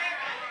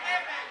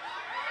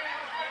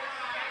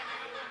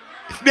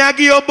 If me I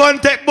give you a bun,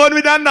 take bun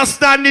with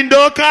understanding.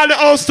 Don't call the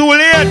house too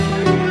late.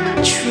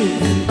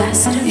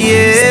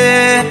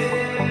 Yeah.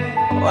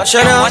 What's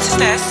your name? What is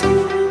this?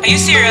 Are you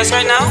serious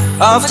right now?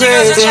 I'm What's your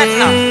crazy. chat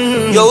now?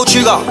 Yo,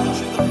 Trigger.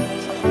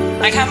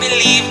 I can't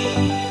believe,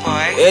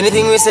 boy.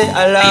 Anything we say,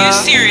 Allah. Are you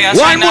serious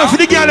One right more now? for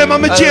the girl,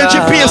 I'm change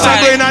your pace and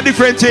going on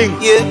different thing.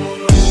 Yeah.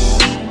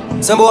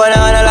 Some boy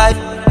on a life.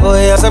 Oh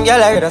yeah, some girl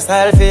like the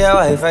style for your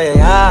wife for your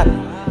yard.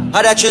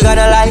 How that Trigger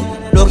the life.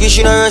 Lucky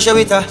she no rush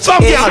with her. Some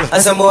girl.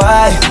 And some boy.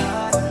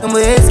 Some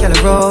ways girl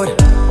road.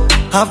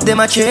 Half them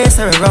a chase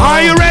her around.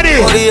 Are you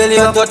ready? Oh yeah,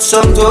 you touch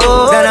some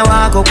toe. Then I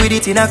walk up with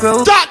it in a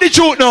crowd. Talk the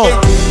truth now.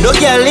 No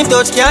girl in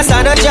touch can't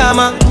stand a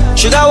drama.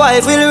 Sugar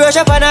wife will rush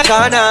up on a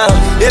corner.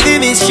 Baby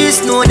miss she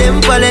know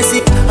them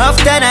policy.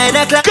 After 9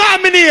 o'clock.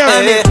 Come in here.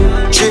 Hey,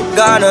 trick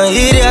gonna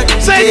idiot.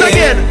 Say it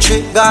again.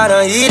 Trick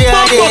gonna idiot.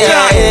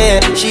 Yeah.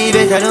 She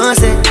better know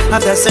say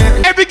after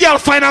certain. Every girl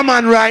find a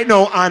man right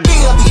now and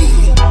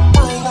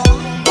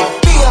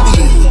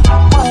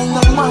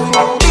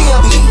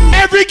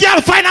every girl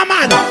find a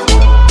man.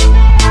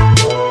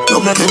 You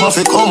make him have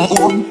to come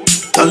home.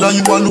 Tell her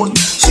you alone.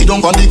 Sit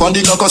down on the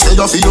clock and say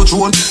you feel your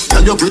throne.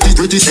 Tell you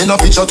pretty, send a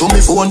picture to me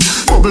phone.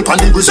 Bubble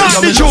pan the grizzly,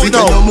 you make you fit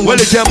on your moon. Well,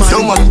 it's your man. If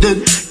your man dead,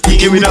 he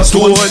give me a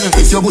stone.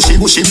 If you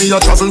bushy, me a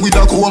travel with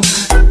a comb.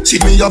 See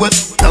me a wet,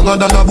 longer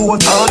than a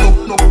bone. Ah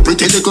no,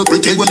 pretty little,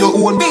 pretty where you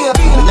own. Me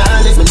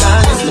nah live.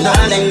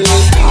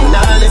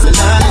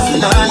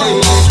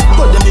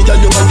 But them nigga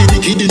you want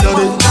the kid in a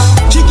bed.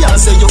 She can't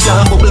say you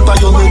can't bubble by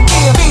your head.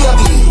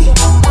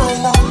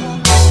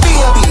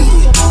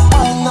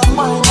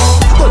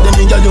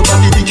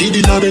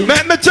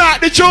 Let me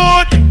talk the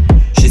truth.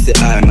 She say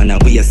I'm an a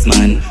waste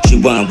man. She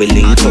want we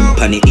link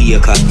up on the ear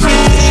cut. She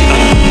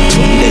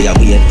from there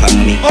wait for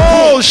me.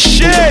 Oh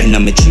shit. Inna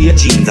me straight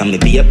jeans and me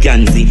be a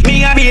pansy.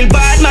 Me a real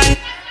bad man.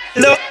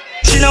 Look,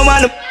 she no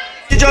want to.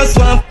 She just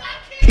want.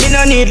 Me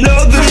no need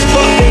love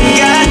for them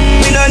girl.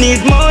 Me no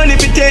need money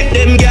to take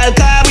them girl.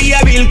 Cause we a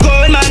real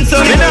cold man. So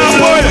me no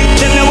want.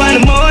 Them no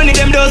want money.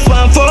 Them just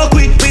want fuck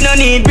with. We no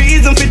need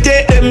reason to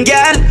take them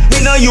girl.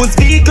 We no use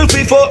vehicle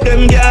to fuck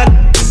them girl.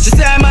 She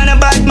say I'm a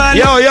bad man.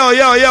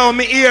 Yo,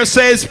 me ear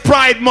says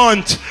Pride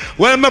Month.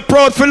 Well, me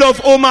proud for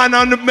love woman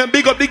and me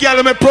big up the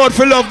girl, me proud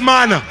for love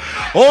man.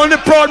 Only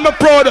proud, me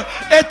proud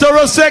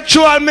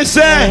heterosexual, me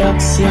say.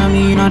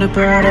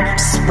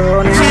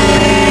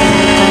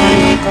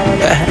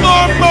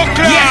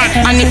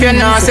 Yeah, and if you're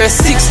not say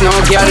 6, no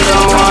girl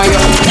don't want you.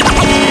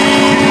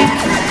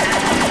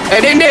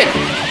 Hey, didn't it?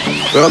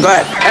 Oh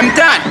God, I'm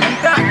done.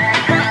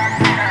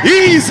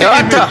 Easy,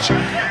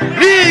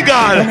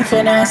 legal. And if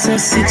you're not say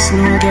 6,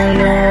 no girl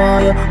don't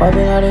want you. I've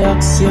been at the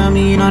Oxy, I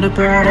mean at the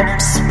Prada.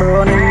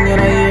 Sprawling, you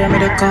know, hear me,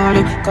 they call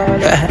it.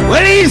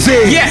 Well,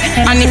 easy.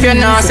 Yeah, and if you're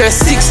not say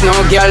 6, no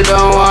girl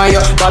don't want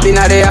you. Bobby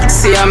na the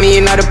Oxy, I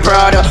mean at the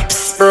Prada.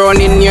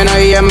 Running, you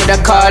know, hear me, they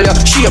call you.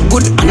 She a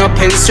good and no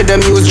pens to the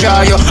muse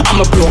jar you.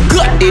 I'm a blow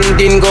gut,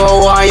 din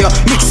go on you.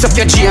 Mix up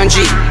your G and G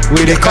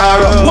with the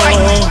car up. Why?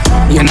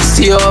 You know,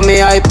 see how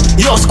me hype.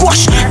 Yo,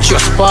 squash,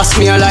 just pass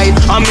me a light.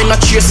 I'm in a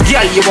chase,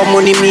 girl, you want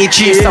money, me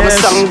chase. I'm a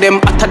song them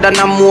hotter than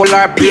a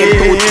molar pain.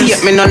 Two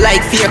tape, me no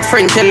like fake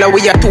friend. Tell her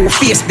we are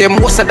two-faced.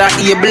 Them most of that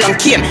able and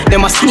cane.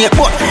 Them a snake,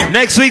 but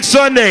next week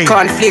Sunday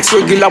cornflakes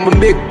regular, me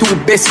make 2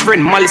 best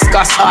friend. Malice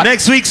gas art.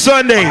 Next week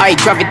Sunday I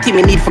gravity,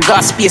 me need for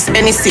gas space.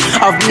 NEC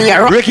of me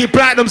a Ricky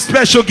Platinum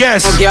special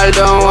guest. No girl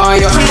don't want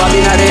you.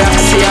 Bobby na the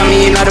Oxy, I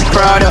mean na the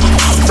Prada.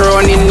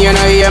 Running, you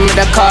know, hear me,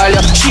 they call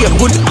you. She a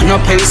good and no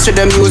pens to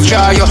the muse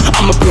jar you.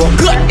 I'm a blow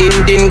gut,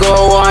 din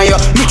go on you.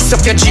 Mix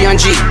up your G and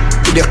G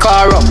with the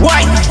car up.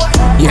 Why?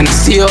 You know,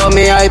 see how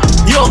me hype.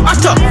 Yo,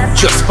 Atta,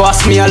 just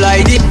pass me a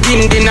light.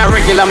 Din a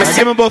regular, me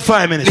give me about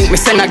 5 minutes. Link me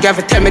send a girl,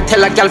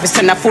 tell a girl,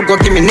 send a food, go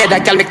give me net. A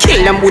girl, me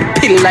kill them with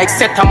pin like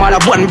set. I'm all a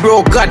one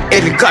bro, God,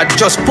 every God,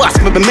 just pass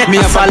me, me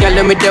a fall.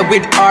 Girl, me there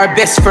with our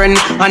best friend.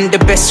 And the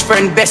best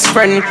friend.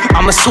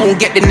 I'ma soon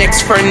get the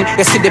next friend.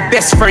 You see the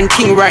best friend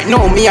king right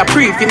now. Me a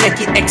pray if you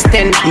make it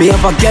extend. Me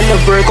have a girl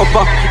that work up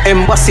a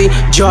embassy.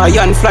 Joy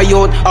and fly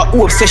out. I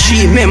hope say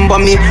she remember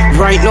me.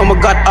 Right now me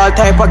got all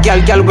type of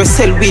girl we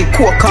sell weed,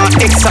 coke and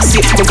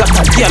ecstasy. Me got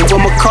a girl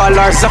when me call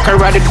her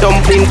Zachary the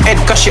dumpling head.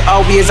 Cause she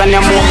always on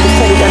your mouth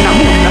food and a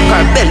mouth like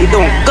her belly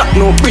don't got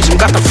no bridge.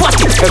 Got a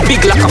fatty, a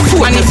big like a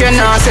foot. And if you're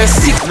not say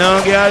 6,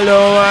 no girl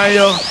don't want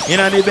you. In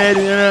the bed,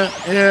 you know,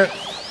 yeah.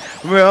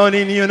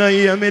 Running, you know,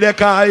 hear me, they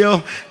call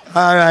you.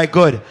 Alright,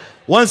 good.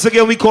 Once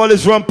again, we call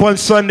this Rumpunch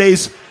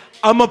Sundays.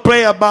 I'm going to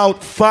play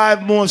about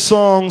 5 more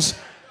songs,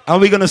 and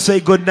we're going to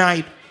say good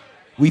night.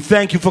 We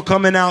thank you for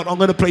coming out. I'm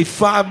going to play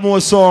 5 more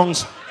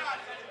songs,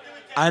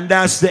 and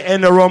that's the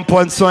end of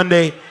Rumpunch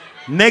Sunday.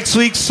 Next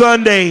week,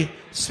 Sunday,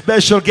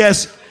 special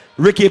guest,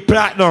 Ricky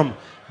Platinum.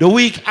 The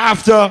week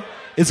after,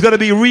 it's going to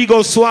be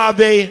Rigo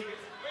Suave,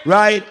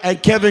 right,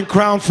 and Kevin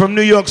Crown from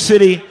New York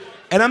City.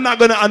 And I'm not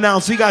going to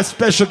announce. We got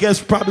special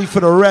guests probably for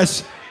the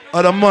rest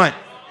of the month.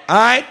 All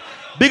right?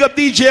 Big up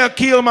DJ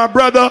Akil, my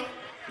brother.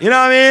 You know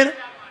what I mean?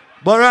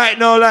 But right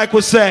now, like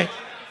we say,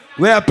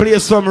 we'll play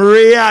some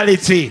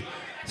reality.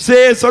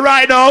 Say it's all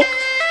right now.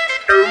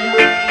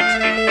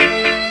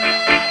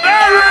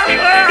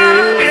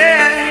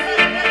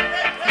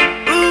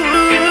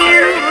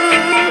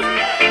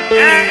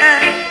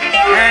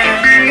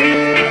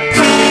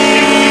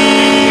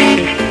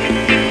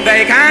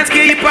 They can't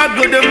keep a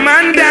good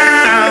man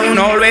down.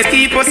 Always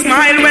keep a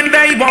smile when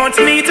they want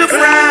me to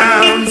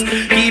frown.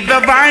 Keep the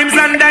vibes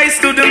and I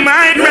stood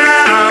my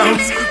ground.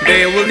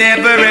 They will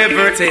never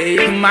ever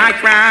take my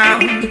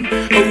crown.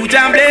 Oh,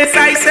 damn bless,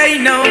 I say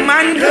no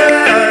man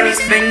curse.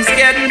 Things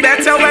getting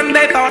better when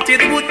they thought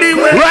it would be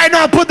worse. Right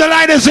now, put the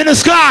lighters in the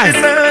sky.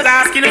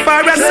 Asking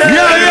for a service.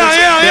 Yo.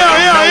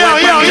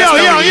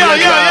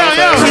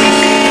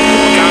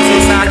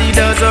 Society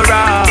does a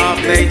rob,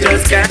 they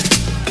just can't.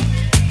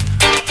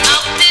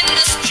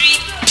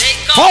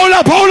 Hold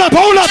up.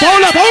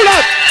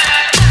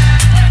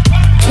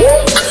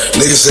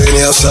 Niggas saying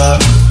they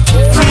outside.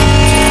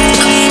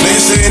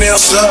 Niggas saying they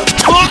outside.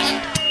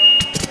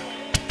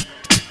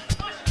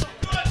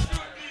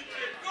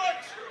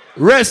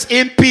 Rest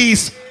in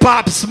peace,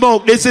 Pop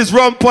Smoke. This is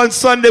Rumpunch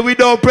Sunday. We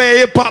don't play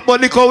hip hop,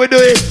 but look how we do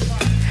it.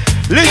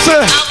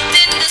 Listen.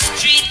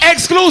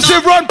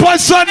 Exclusive Rumpunch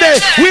Sunday.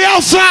 We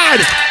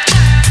outside.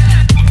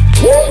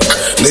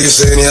 Niggas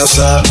saying they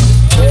outside.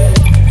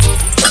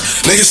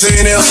 Niggas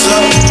saying they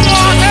outside.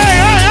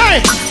 Hey.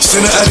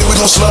 Send the alley, we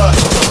gon' slide.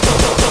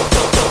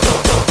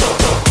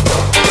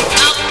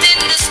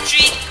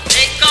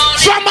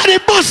 Somebody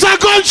bust a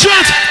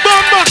gunshot.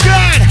 Bomba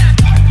God.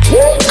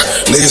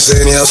 Niggas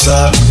saying they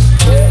outside.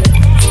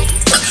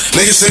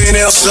 Niggas saying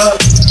they outside.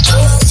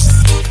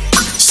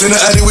 Send the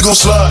alley, we gon'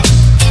 slide.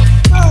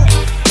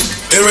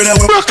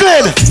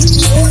 Brooklyn.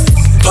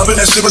 Poppin'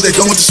 that shit, but they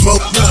done with the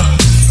smoke.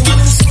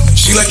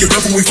 She like it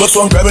rough when we fuck,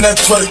 so I'm grabbing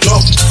that before they go.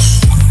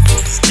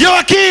 Yo,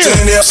 Akeem,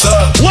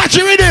 watch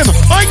your rhythm.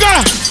 Oh,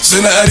 God.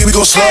 Send the Addy, we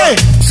gon' slide.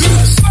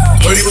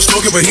 Heard he was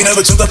smoking, but he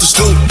never jumped out the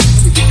stool.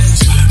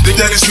 Big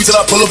Daddy sweet till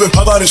I pull up and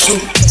pop out and shoot.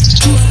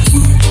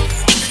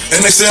 And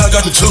they say I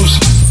got the juice.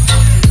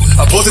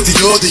 I bought the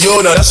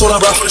Dior, now that's what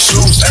I rock for the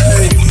shoes.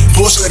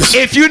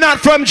 Hey, if you're not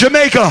from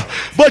Jamaica,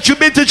 but you've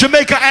been to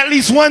Jamaica at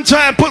least one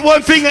time, put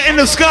one finger in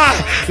the sky.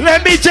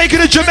 Let me take you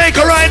to Jamaica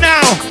right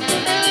now.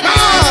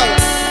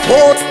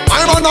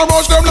 I'm on a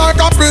rush them like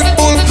a pit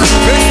bull.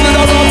 Mix with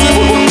a ratty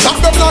bull, tap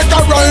them like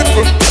a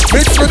rifle.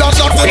 mixed with a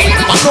shotty.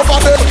 And over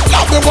them,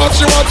 have the watch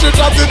you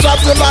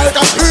chatty like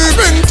a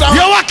evening time.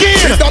 Yo, Joaquin!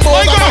 With the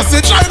mother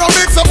try to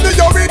mix up the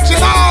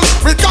original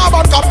with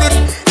carbon copy.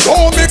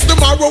 Don't mix the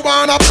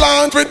marijuana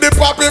plant with the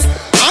poppy.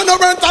 And the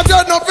rent a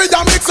dread, no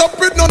figure mix up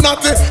with no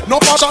natty. No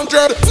fashion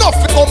dread,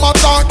 nothing come and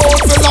talk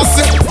about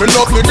Selassie. Me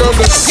love me girl,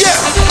 yeah.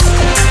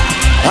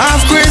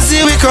 Half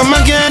crazy we come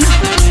again.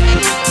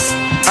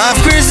 Half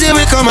crazy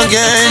we come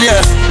again,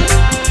 yeah.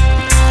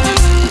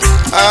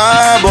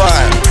 Ah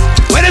boy.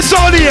 When it's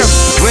all here.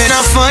 When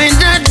I find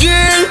that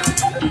girl,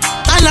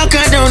 I lock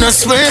her down, I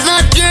swear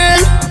that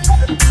girl.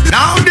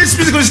 Now this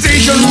musical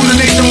station rule the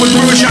nation with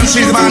Russian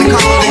street about the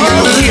couple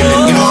things.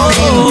 You know what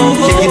I mean?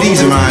 Take it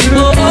easy, man.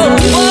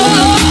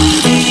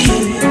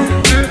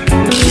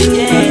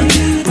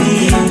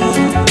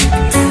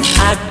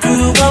 I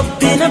grew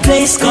up in a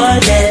place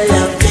called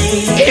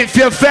Elevate. If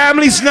your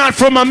family's not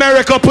from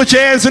America, put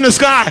your hands in the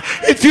sky.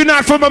 If you're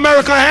not from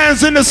America,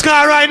 hands in the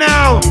sky right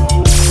now.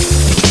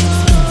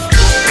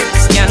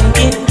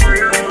 Skanking,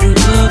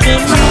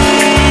 moving,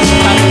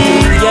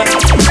 hallelujah.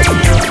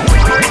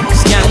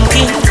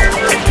 Skanking,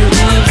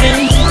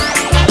 moving,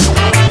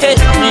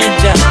 help me,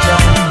 Jaja.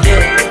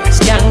 Yeah,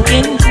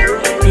 skanking,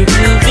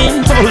 moving.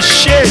 Oh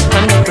shit!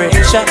 Under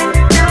pressure.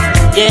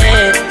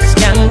 Yeah,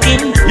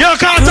 skanking. Yo,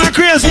 Carter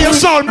crazy, you're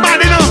so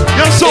mad enough.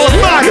 You're so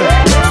mad.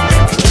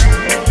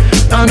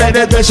 I'm at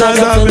the pressures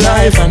of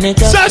life and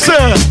it up.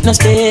 Now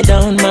stay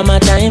down, mama,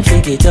 time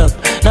pick it up.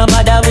 Now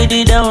bother with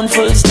the down,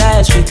 full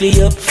style, strictly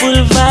up, full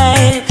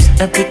vibes.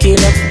 Now pick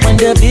it up when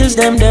the bills,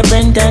 them, the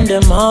rent and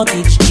the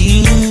mortgage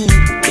due.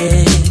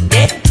 Yeah,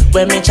 yeah.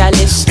 When me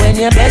chalice, when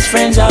your best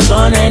friends are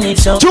gone and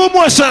it's on. Two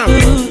more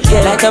songs.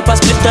 Yeah, like a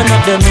split, turn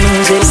up the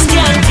music.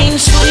 Skanking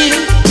sweet.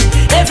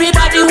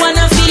 Everybody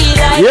wanna feel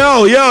like.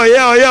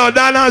 Yo,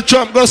 Donald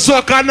Trump go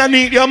suck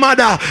underneath your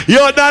mother.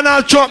 Yo,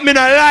 Donald Trump, me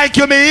not like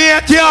you, me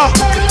hate you.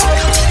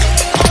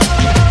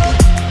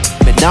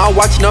 Me now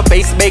watch no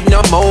face, beg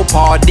no more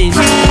pardon. No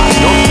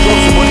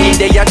drugs, money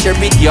they a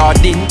cherry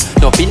garden.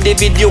 No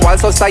individual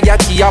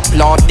society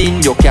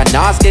applauding. You can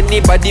ask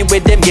anybody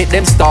where them get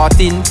them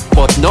starting.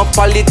 But no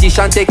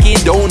politician taking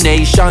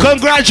donation.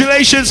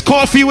 Congratulations,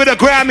 Coffee with a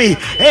Grammy.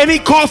 Any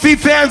Coffee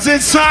fans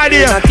inside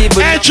here?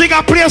 And she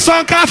got play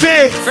some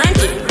coffee.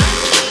 Frankie,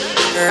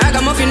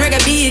 ragamuffin reggae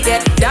beat,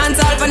 yeah. Dance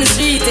all on the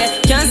street,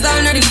 yeah. Can't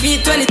stand on the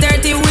feet.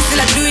 2030 we still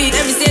a do it.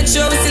 Every stage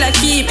show we still a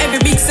keep. Every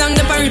big song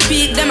them a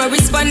repeat. Them a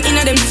respond in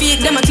a them feet.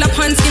 Them a clap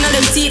hands in a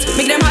them teeth.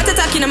 Make them heart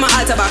attack in a my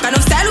altar back.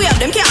 Enough style we have,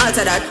 them can't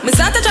alter that. Me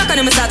start a track and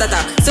them me start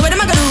attack. So what them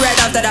a gonna do right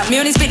after that? Me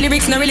only spit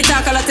lyrics, not really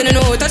talk a lot in the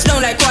know.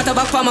 Touchdown like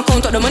quarterback for my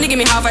count up. The money give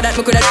me half of that.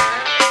 Me coulda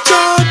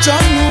Georgia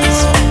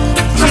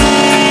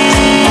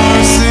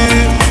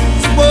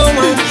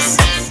moments.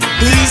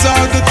 These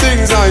are the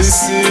things I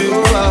see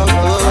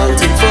right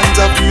in front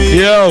of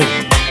me. Yo.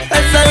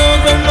 As I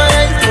open my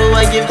eyes, oh,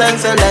 I give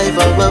thanks for life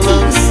above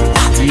us.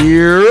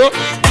 Yeah.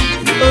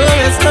 Oh,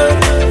 yes, Lord.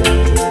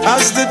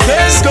 As the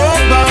days go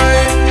by,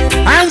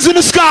 hands in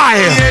the sky.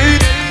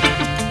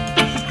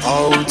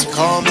 Out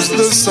comes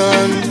the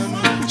sun,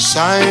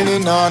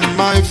 shining on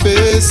my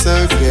face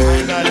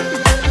again.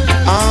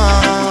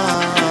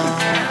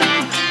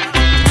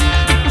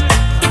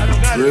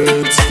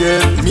 Words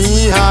get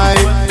me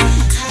high.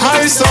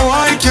 High so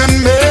I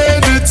can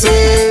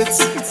meditate.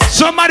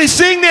 Somebody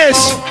sing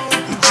this.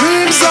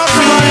 Dreams of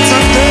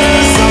brighter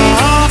days.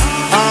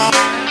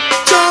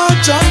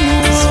 Georgia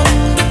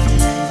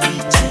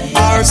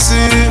RC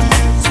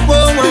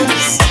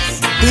moments.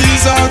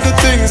 These are the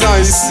things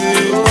I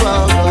see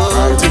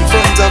right in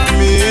front of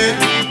me.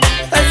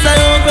 As I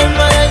open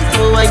my eyes,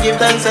 oh, I give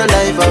thanks for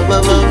life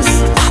above us.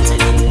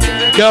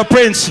 Yo,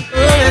 Prince. Oh,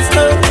 yes,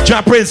 Lord.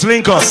 Ja Prince,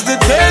 link up. As the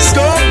days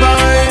go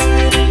by,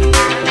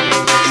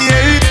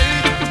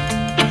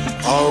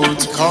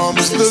 out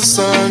comes the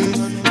sun,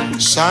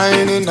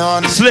 shining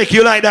on. Slick,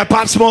 you like that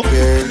Pop Smoke? You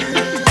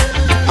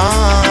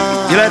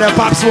like that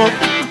Pop Smoke?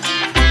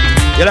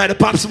 You like the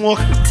Pop Smoke?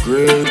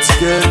 Great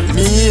get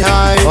me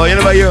high. Oh, you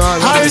never hear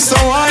high so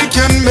I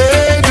can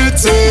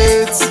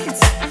meditate.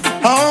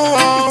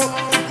 Oh,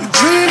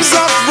 dreams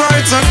of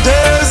brighter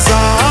days.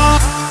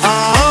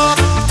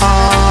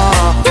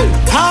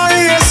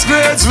 Highest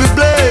grades we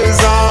blaze.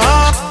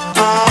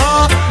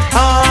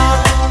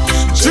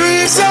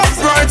 Dreams of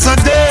brighter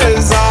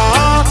days.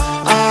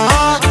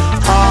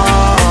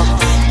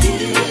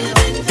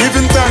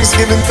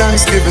 Giving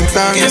thanks, giving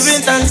thanks.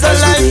 Giving thanks as for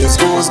life. the days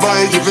goes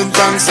by, giving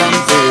thanks and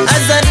praise.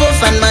 As I puff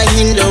on my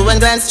window and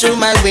glance through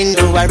my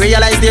window, I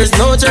realize there's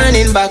no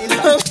turning back.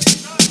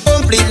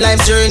 Complete life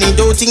journey,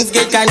 though things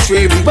get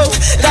contrary. But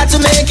got to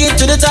make it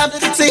to the top.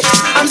 See,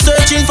 I'm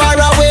searching for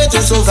a way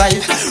to survive.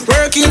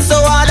 Working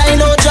so hard, I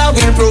know job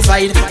will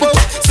provide. But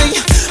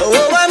see,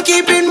 oh, I'm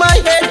keeping my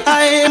head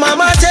high.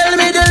 Mama tell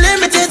me the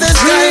limit is the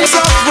sky. Dreams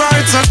of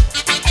brighter.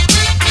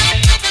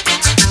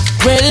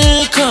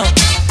 Welcome.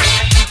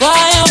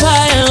 Why?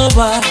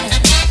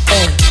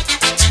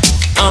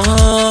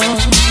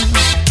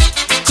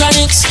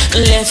 Chronics,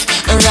 left,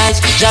 right,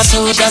 just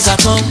how does I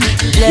come?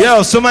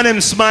 Yo, some of them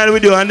smile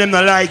with you and them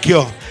not like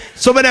you.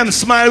 Some of them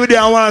smile with you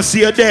and want to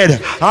see you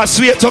dead. I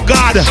swear to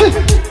God.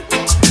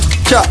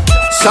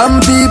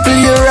 Some people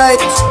you're right,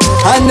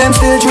 and them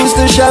still choose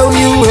to show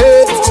you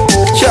hate.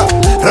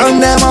 Run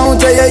them out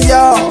of your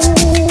yard.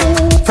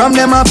 From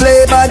them I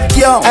play bad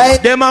girl.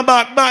 Them a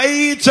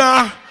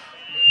backbiter.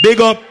 Big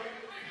up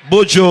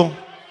Buju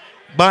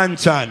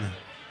Banton.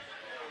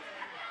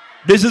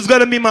 This is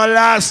gonna be my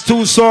last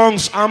 2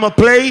 songs I'ma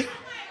play.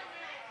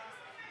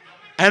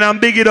 And I'm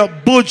bigging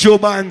up Buju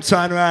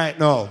Banton right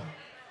now.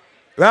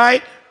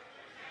 Right?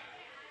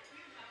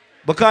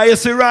 Because you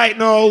see right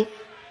now,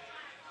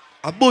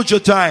 a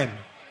Buju time.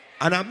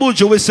 And a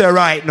Buju we say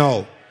right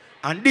now.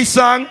 And this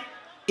song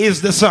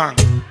is the song.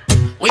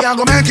 We are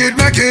gonna make it.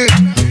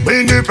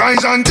 Win the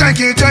prize and take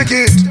it.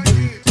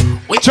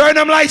 We turn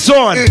them lights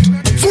on.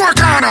 4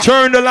 corner.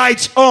 Turn the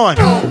lights on.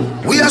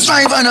 We are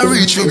strive and a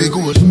reach will be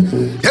good.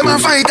 Them a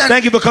fight and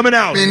thank you for coming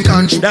out.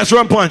 That's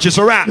Rumpunch. It's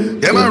a wrap.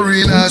 Them a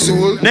real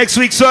asshole. Next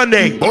week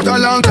Sunday. But a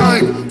long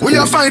time. We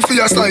are fight for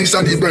your slice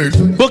of the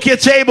bread. Book your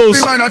tables.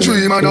 We man a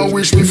dream and a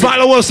wish me.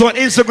 Follow us on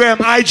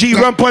Instagram, IG,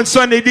 Rumpunch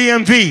Sunday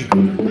DMV.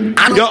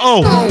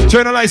 Yo,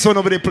 turn the lights on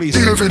over there, please.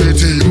 Them a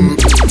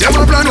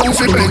plan out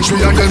for bench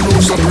we and them no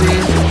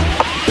supreme.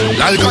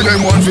 Like a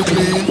them want for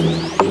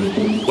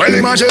clean. Well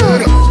imagine,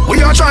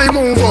 we are trying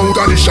move out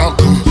of the shock.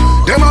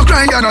 Them a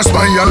cry and a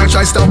spy and a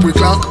try stop we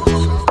clock.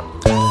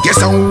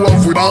 Guess how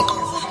we back.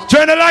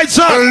 Turn the lights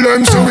up. Tell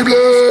them so we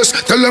bless.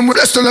 Tell them we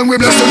bless. Tell them we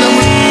bless. Tell them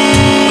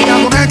we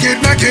are gonna make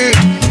it.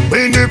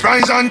 Win the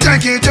prize and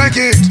take it.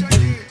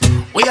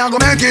 We are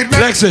gonna make it.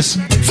 Lexus.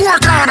 4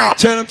 corner.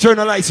 Turn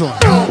the lights on.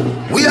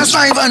 We are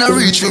strive and a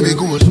reach will be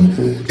good.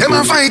 Them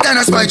a fight and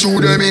a spy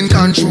through them in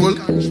control.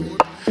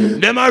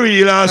 Them a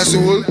real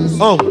asshole.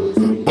 Oh.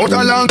 But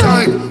a long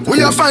time,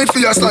 we a fight for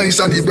your slice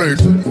of the bread.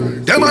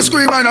 Them a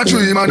scream and a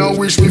dream and a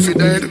wish me fi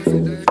dead.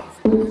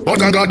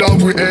 But I got down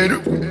with head.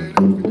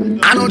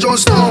 I know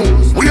just now,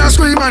 we a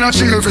scream and a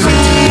chill for it.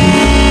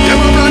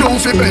 Them a plan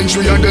out fi bench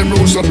we and them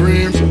no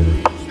supreme.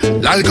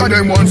 Like a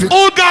them one fi.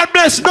 Oh God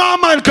bless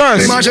Norman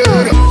Curse.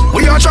 Imagine,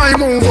 we a try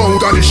move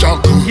out of the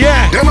shock.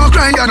 Yeah. Them a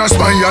cry and a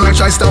spy and a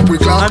try stop we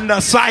clock. And the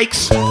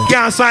Sykes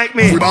can't psych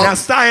me. The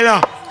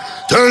Styler.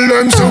 Tell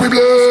them so we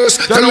bless.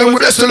 Tell them we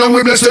bless. Tell them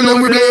we bless. Tell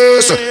them we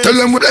bless. Tell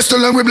them we bless.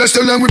 Tell them we bless.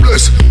 Tell them we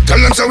bless. Tell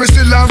them so we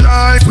still have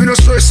life. We no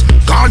stress.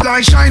 God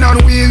light shine on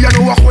we. You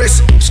know what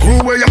quest.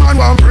 Screw where your man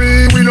want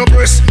free. We no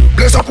press.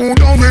 Bless up who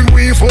down when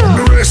we fuck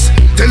the rest.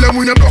 Tell them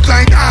we no block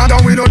like that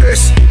and we no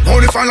this.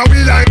 Only follow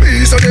we like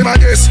me so they my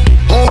guess.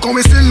 How come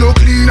we still look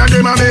clean and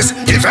they my mess?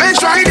 If I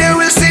try they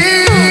will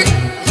see.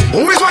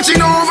 Who is watching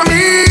over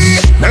me?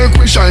 Make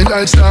we shine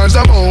like stars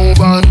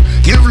above and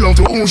give love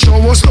to who show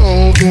us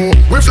love.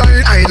 We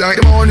flying high like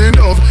the morning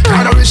dove.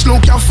 Got a rich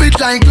look, you fit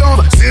like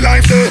glove. Still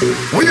life there.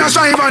 We a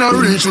strive and a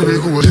reach will be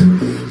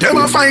good. Them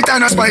a fight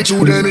and a spy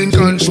through them in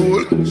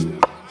control.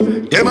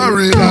 Them a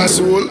real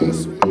asshole.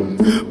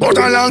 But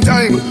a long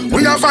time,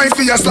 we a fight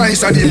for your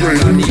slice of the bread.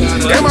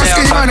 Them a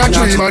scheme and a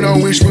dream and a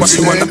wish we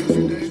see dead.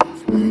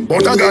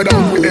 But I got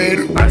down with head.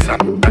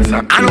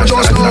 I know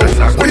just know.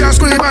 We are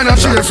scream and a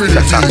cheer for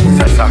the team.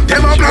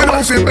 Them a plan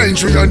out for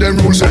bench we and them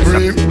rule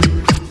supreme.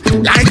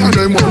 Like a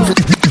them one for.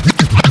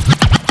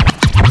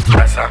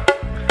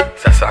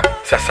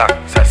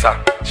 Sessa.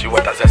 She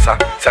want a Sessa.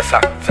 She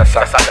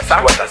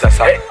want a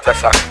Sessa.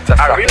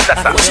 I real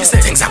Sessa. What she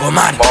say? Things are go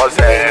mad. More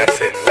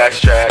zessing, less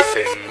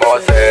stressing. More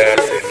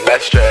zessing,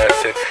 less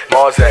stressing.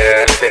 More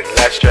zessing,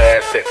 less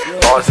stressing.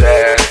 More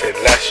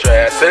zessing, less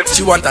stressing.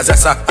 She want a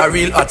Zessa, a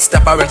real hot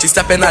stepper. When she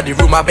step in at the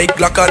room, a big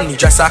Glock on the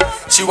dresser.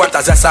 She want a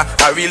Zessa,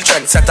 a real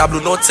trendsetter.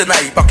 Blue notes in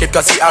her pocket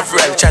cause he have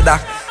real cheddar.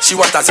 She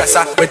want a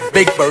Zessa with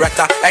big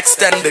Beretta.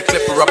 Extended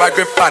clip, rubber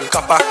grip and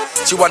copper.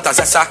 She want a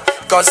Zessa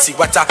cause she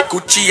wetter.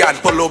 Gucci and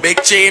polo,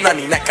 big chain on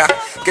the necker.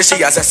 Cause she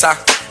a Zessa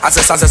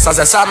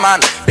man.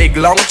 Big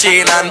long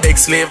chain and big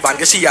slave and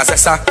cause she a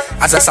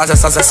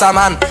Zessa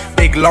man.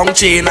 Big long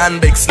chain and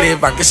big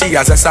slave and cause she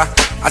a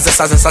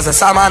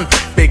Zessa man.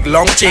 Big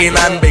long chain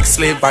and big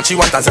slave and she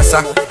want a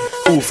Zessa.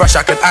 Who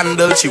fresher could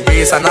handle, she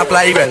weighs and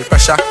apply well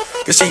pressure.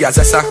 Cause she a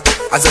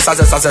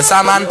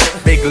Zessa man.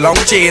 Big long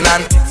chain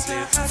and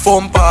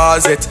foam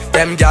paws it.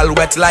 Them gal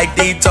wet like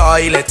the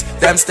toilet.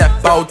 Them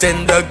step out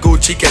in the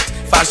Gucci kit.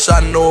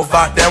 Fashion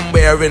over, them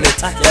wearing it.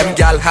 Them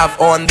gal have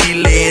on the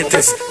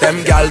latest.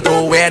 Them gal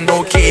don't wear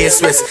no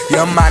K-Swiss.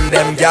 Your man,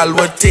 them gal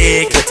would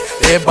take it.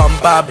 They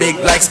bumper big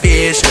like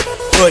spaceship.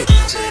 Boy,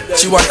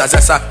 she want a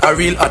Zessa, a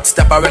real hot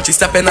stepper. When she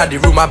step in at the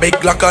room, a big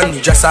Glock on the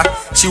dresser.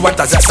 She want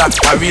a Zessa,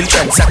 a real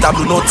trendsetter.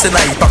 Blue notes in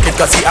her pocket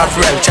cause he have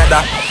real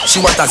cheddar. She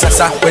want a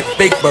Zessa with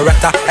big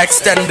Beretta.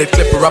 Extended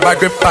clip, rubber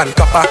grip and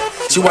copper.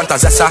 She want a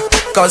Zessa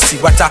cause she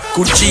wetter.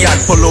 Gucci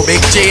and polo,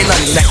 big chain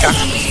and necker.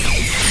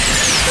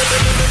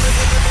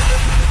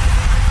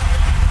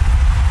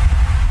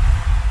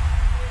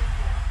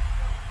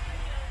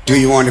 Do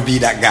you want to be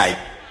that guy?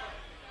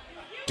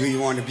 Do you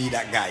want to be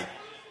that guy?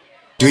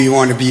 Do you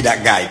want to be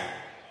that guy?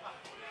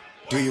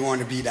 Do you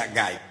want to be that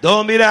guy?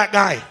 Don't be that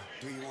guy.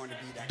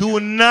 Do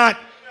not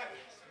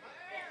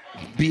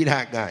Be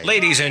that guy.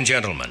 Ladies and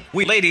gentlemen,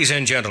 we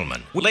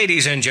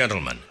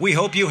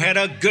hope you had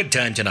a good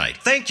time tonight.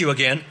 Thank you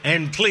again,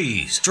 and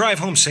please drive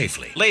home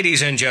safely.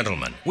 Ladies and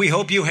gentlemen, we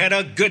hope you had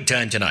a good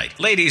time tonight.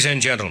 Ladies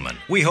and gentlemen,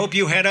 we hope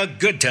you had a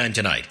good time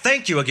tonight.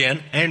 Thank you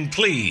again, and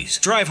please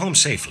drive home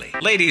safely.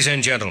 Ladies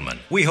and gentlemen,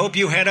 we hope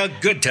you had a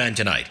good time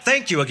tonight.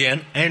 Thank you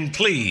again, and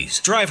please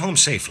drive home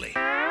safely.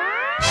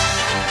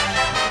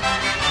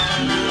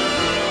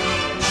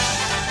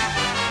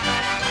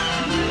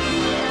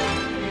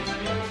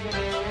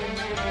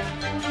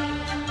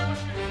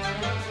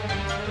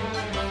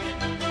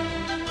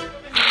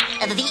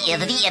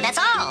 That's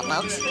all,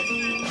 folks.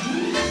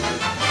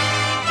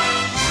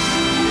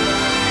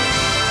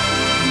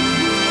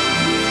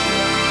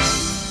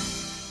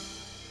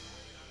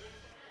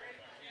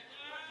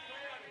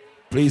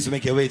 Please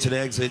make your way to the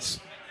exits.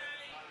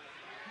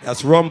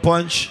 That's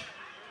Rumpunch.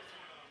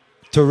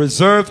 To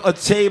reserve a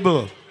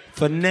table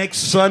for next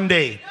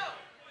Sunday,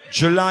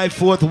 July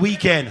 4th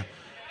weekend.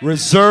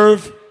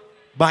 Reserve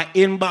by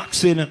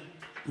inboxing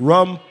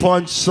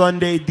Rumpunch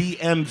Sunday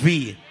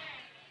DMV.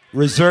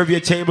 Reserve your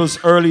tables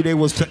early. They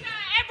was every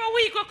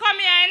week we come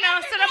here, you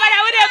know. So nobody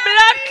with a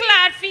blood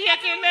clot for you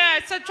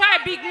can so try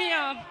to big me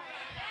up.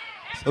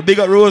 So big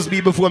up Rose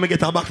B before me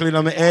get a buckle in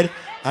my head.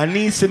 I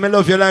need to me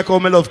love you like how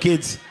me love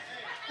kids.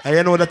 And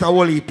you know that I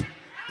will heap.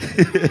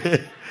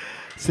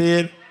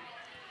 See?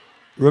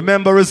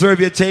 Remember, reserve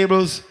your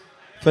tables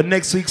for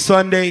next week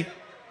Sunday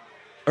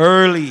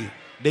early.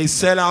 They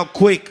sell out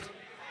quick.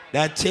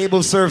 That table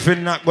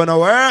surfing not gonna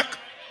work.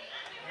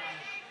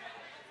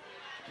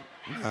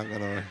 Not gonna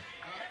work.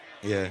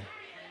 Yeah.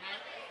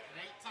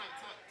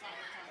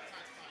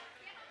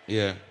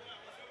 Yeah.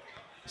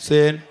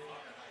 Saying,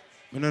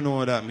 I don't know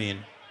what that mean.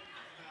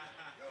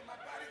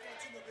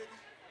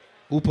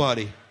 Who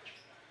party?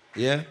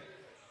 Yeah?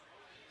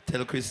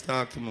 Tell Chris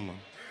talk to me, man.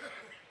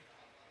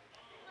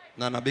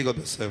 Nah, big up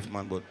yourself,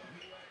 man, but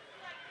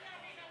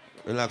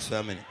relax for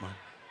a minute, man.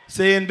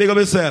 Saying, big up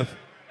yourself.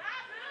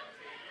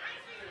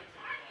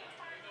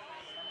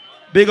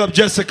 Big up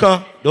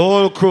Jessica, the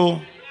whole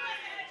crew.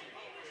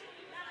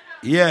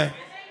 Yeah.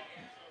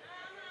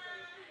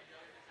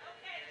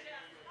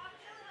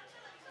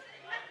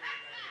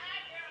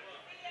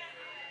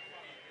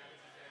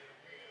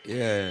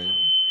 Yeah.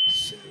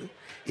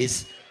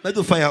 It's, let's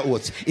do fire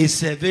oats. It's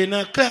 7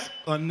 o'clock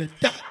on the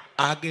dot.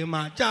 I get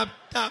my job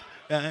top.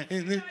 I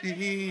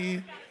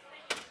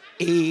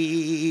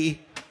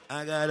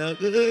got a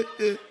good.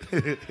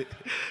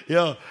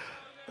 Yo,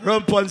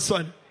 Rumpunch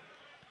son.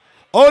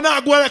 Oh,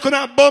 now go like on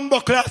a bumbo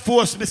class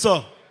force me,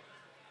 so.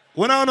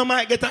 When I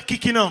might get a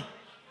kick, you know.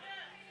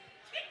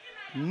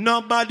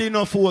 Nobody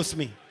no force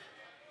me.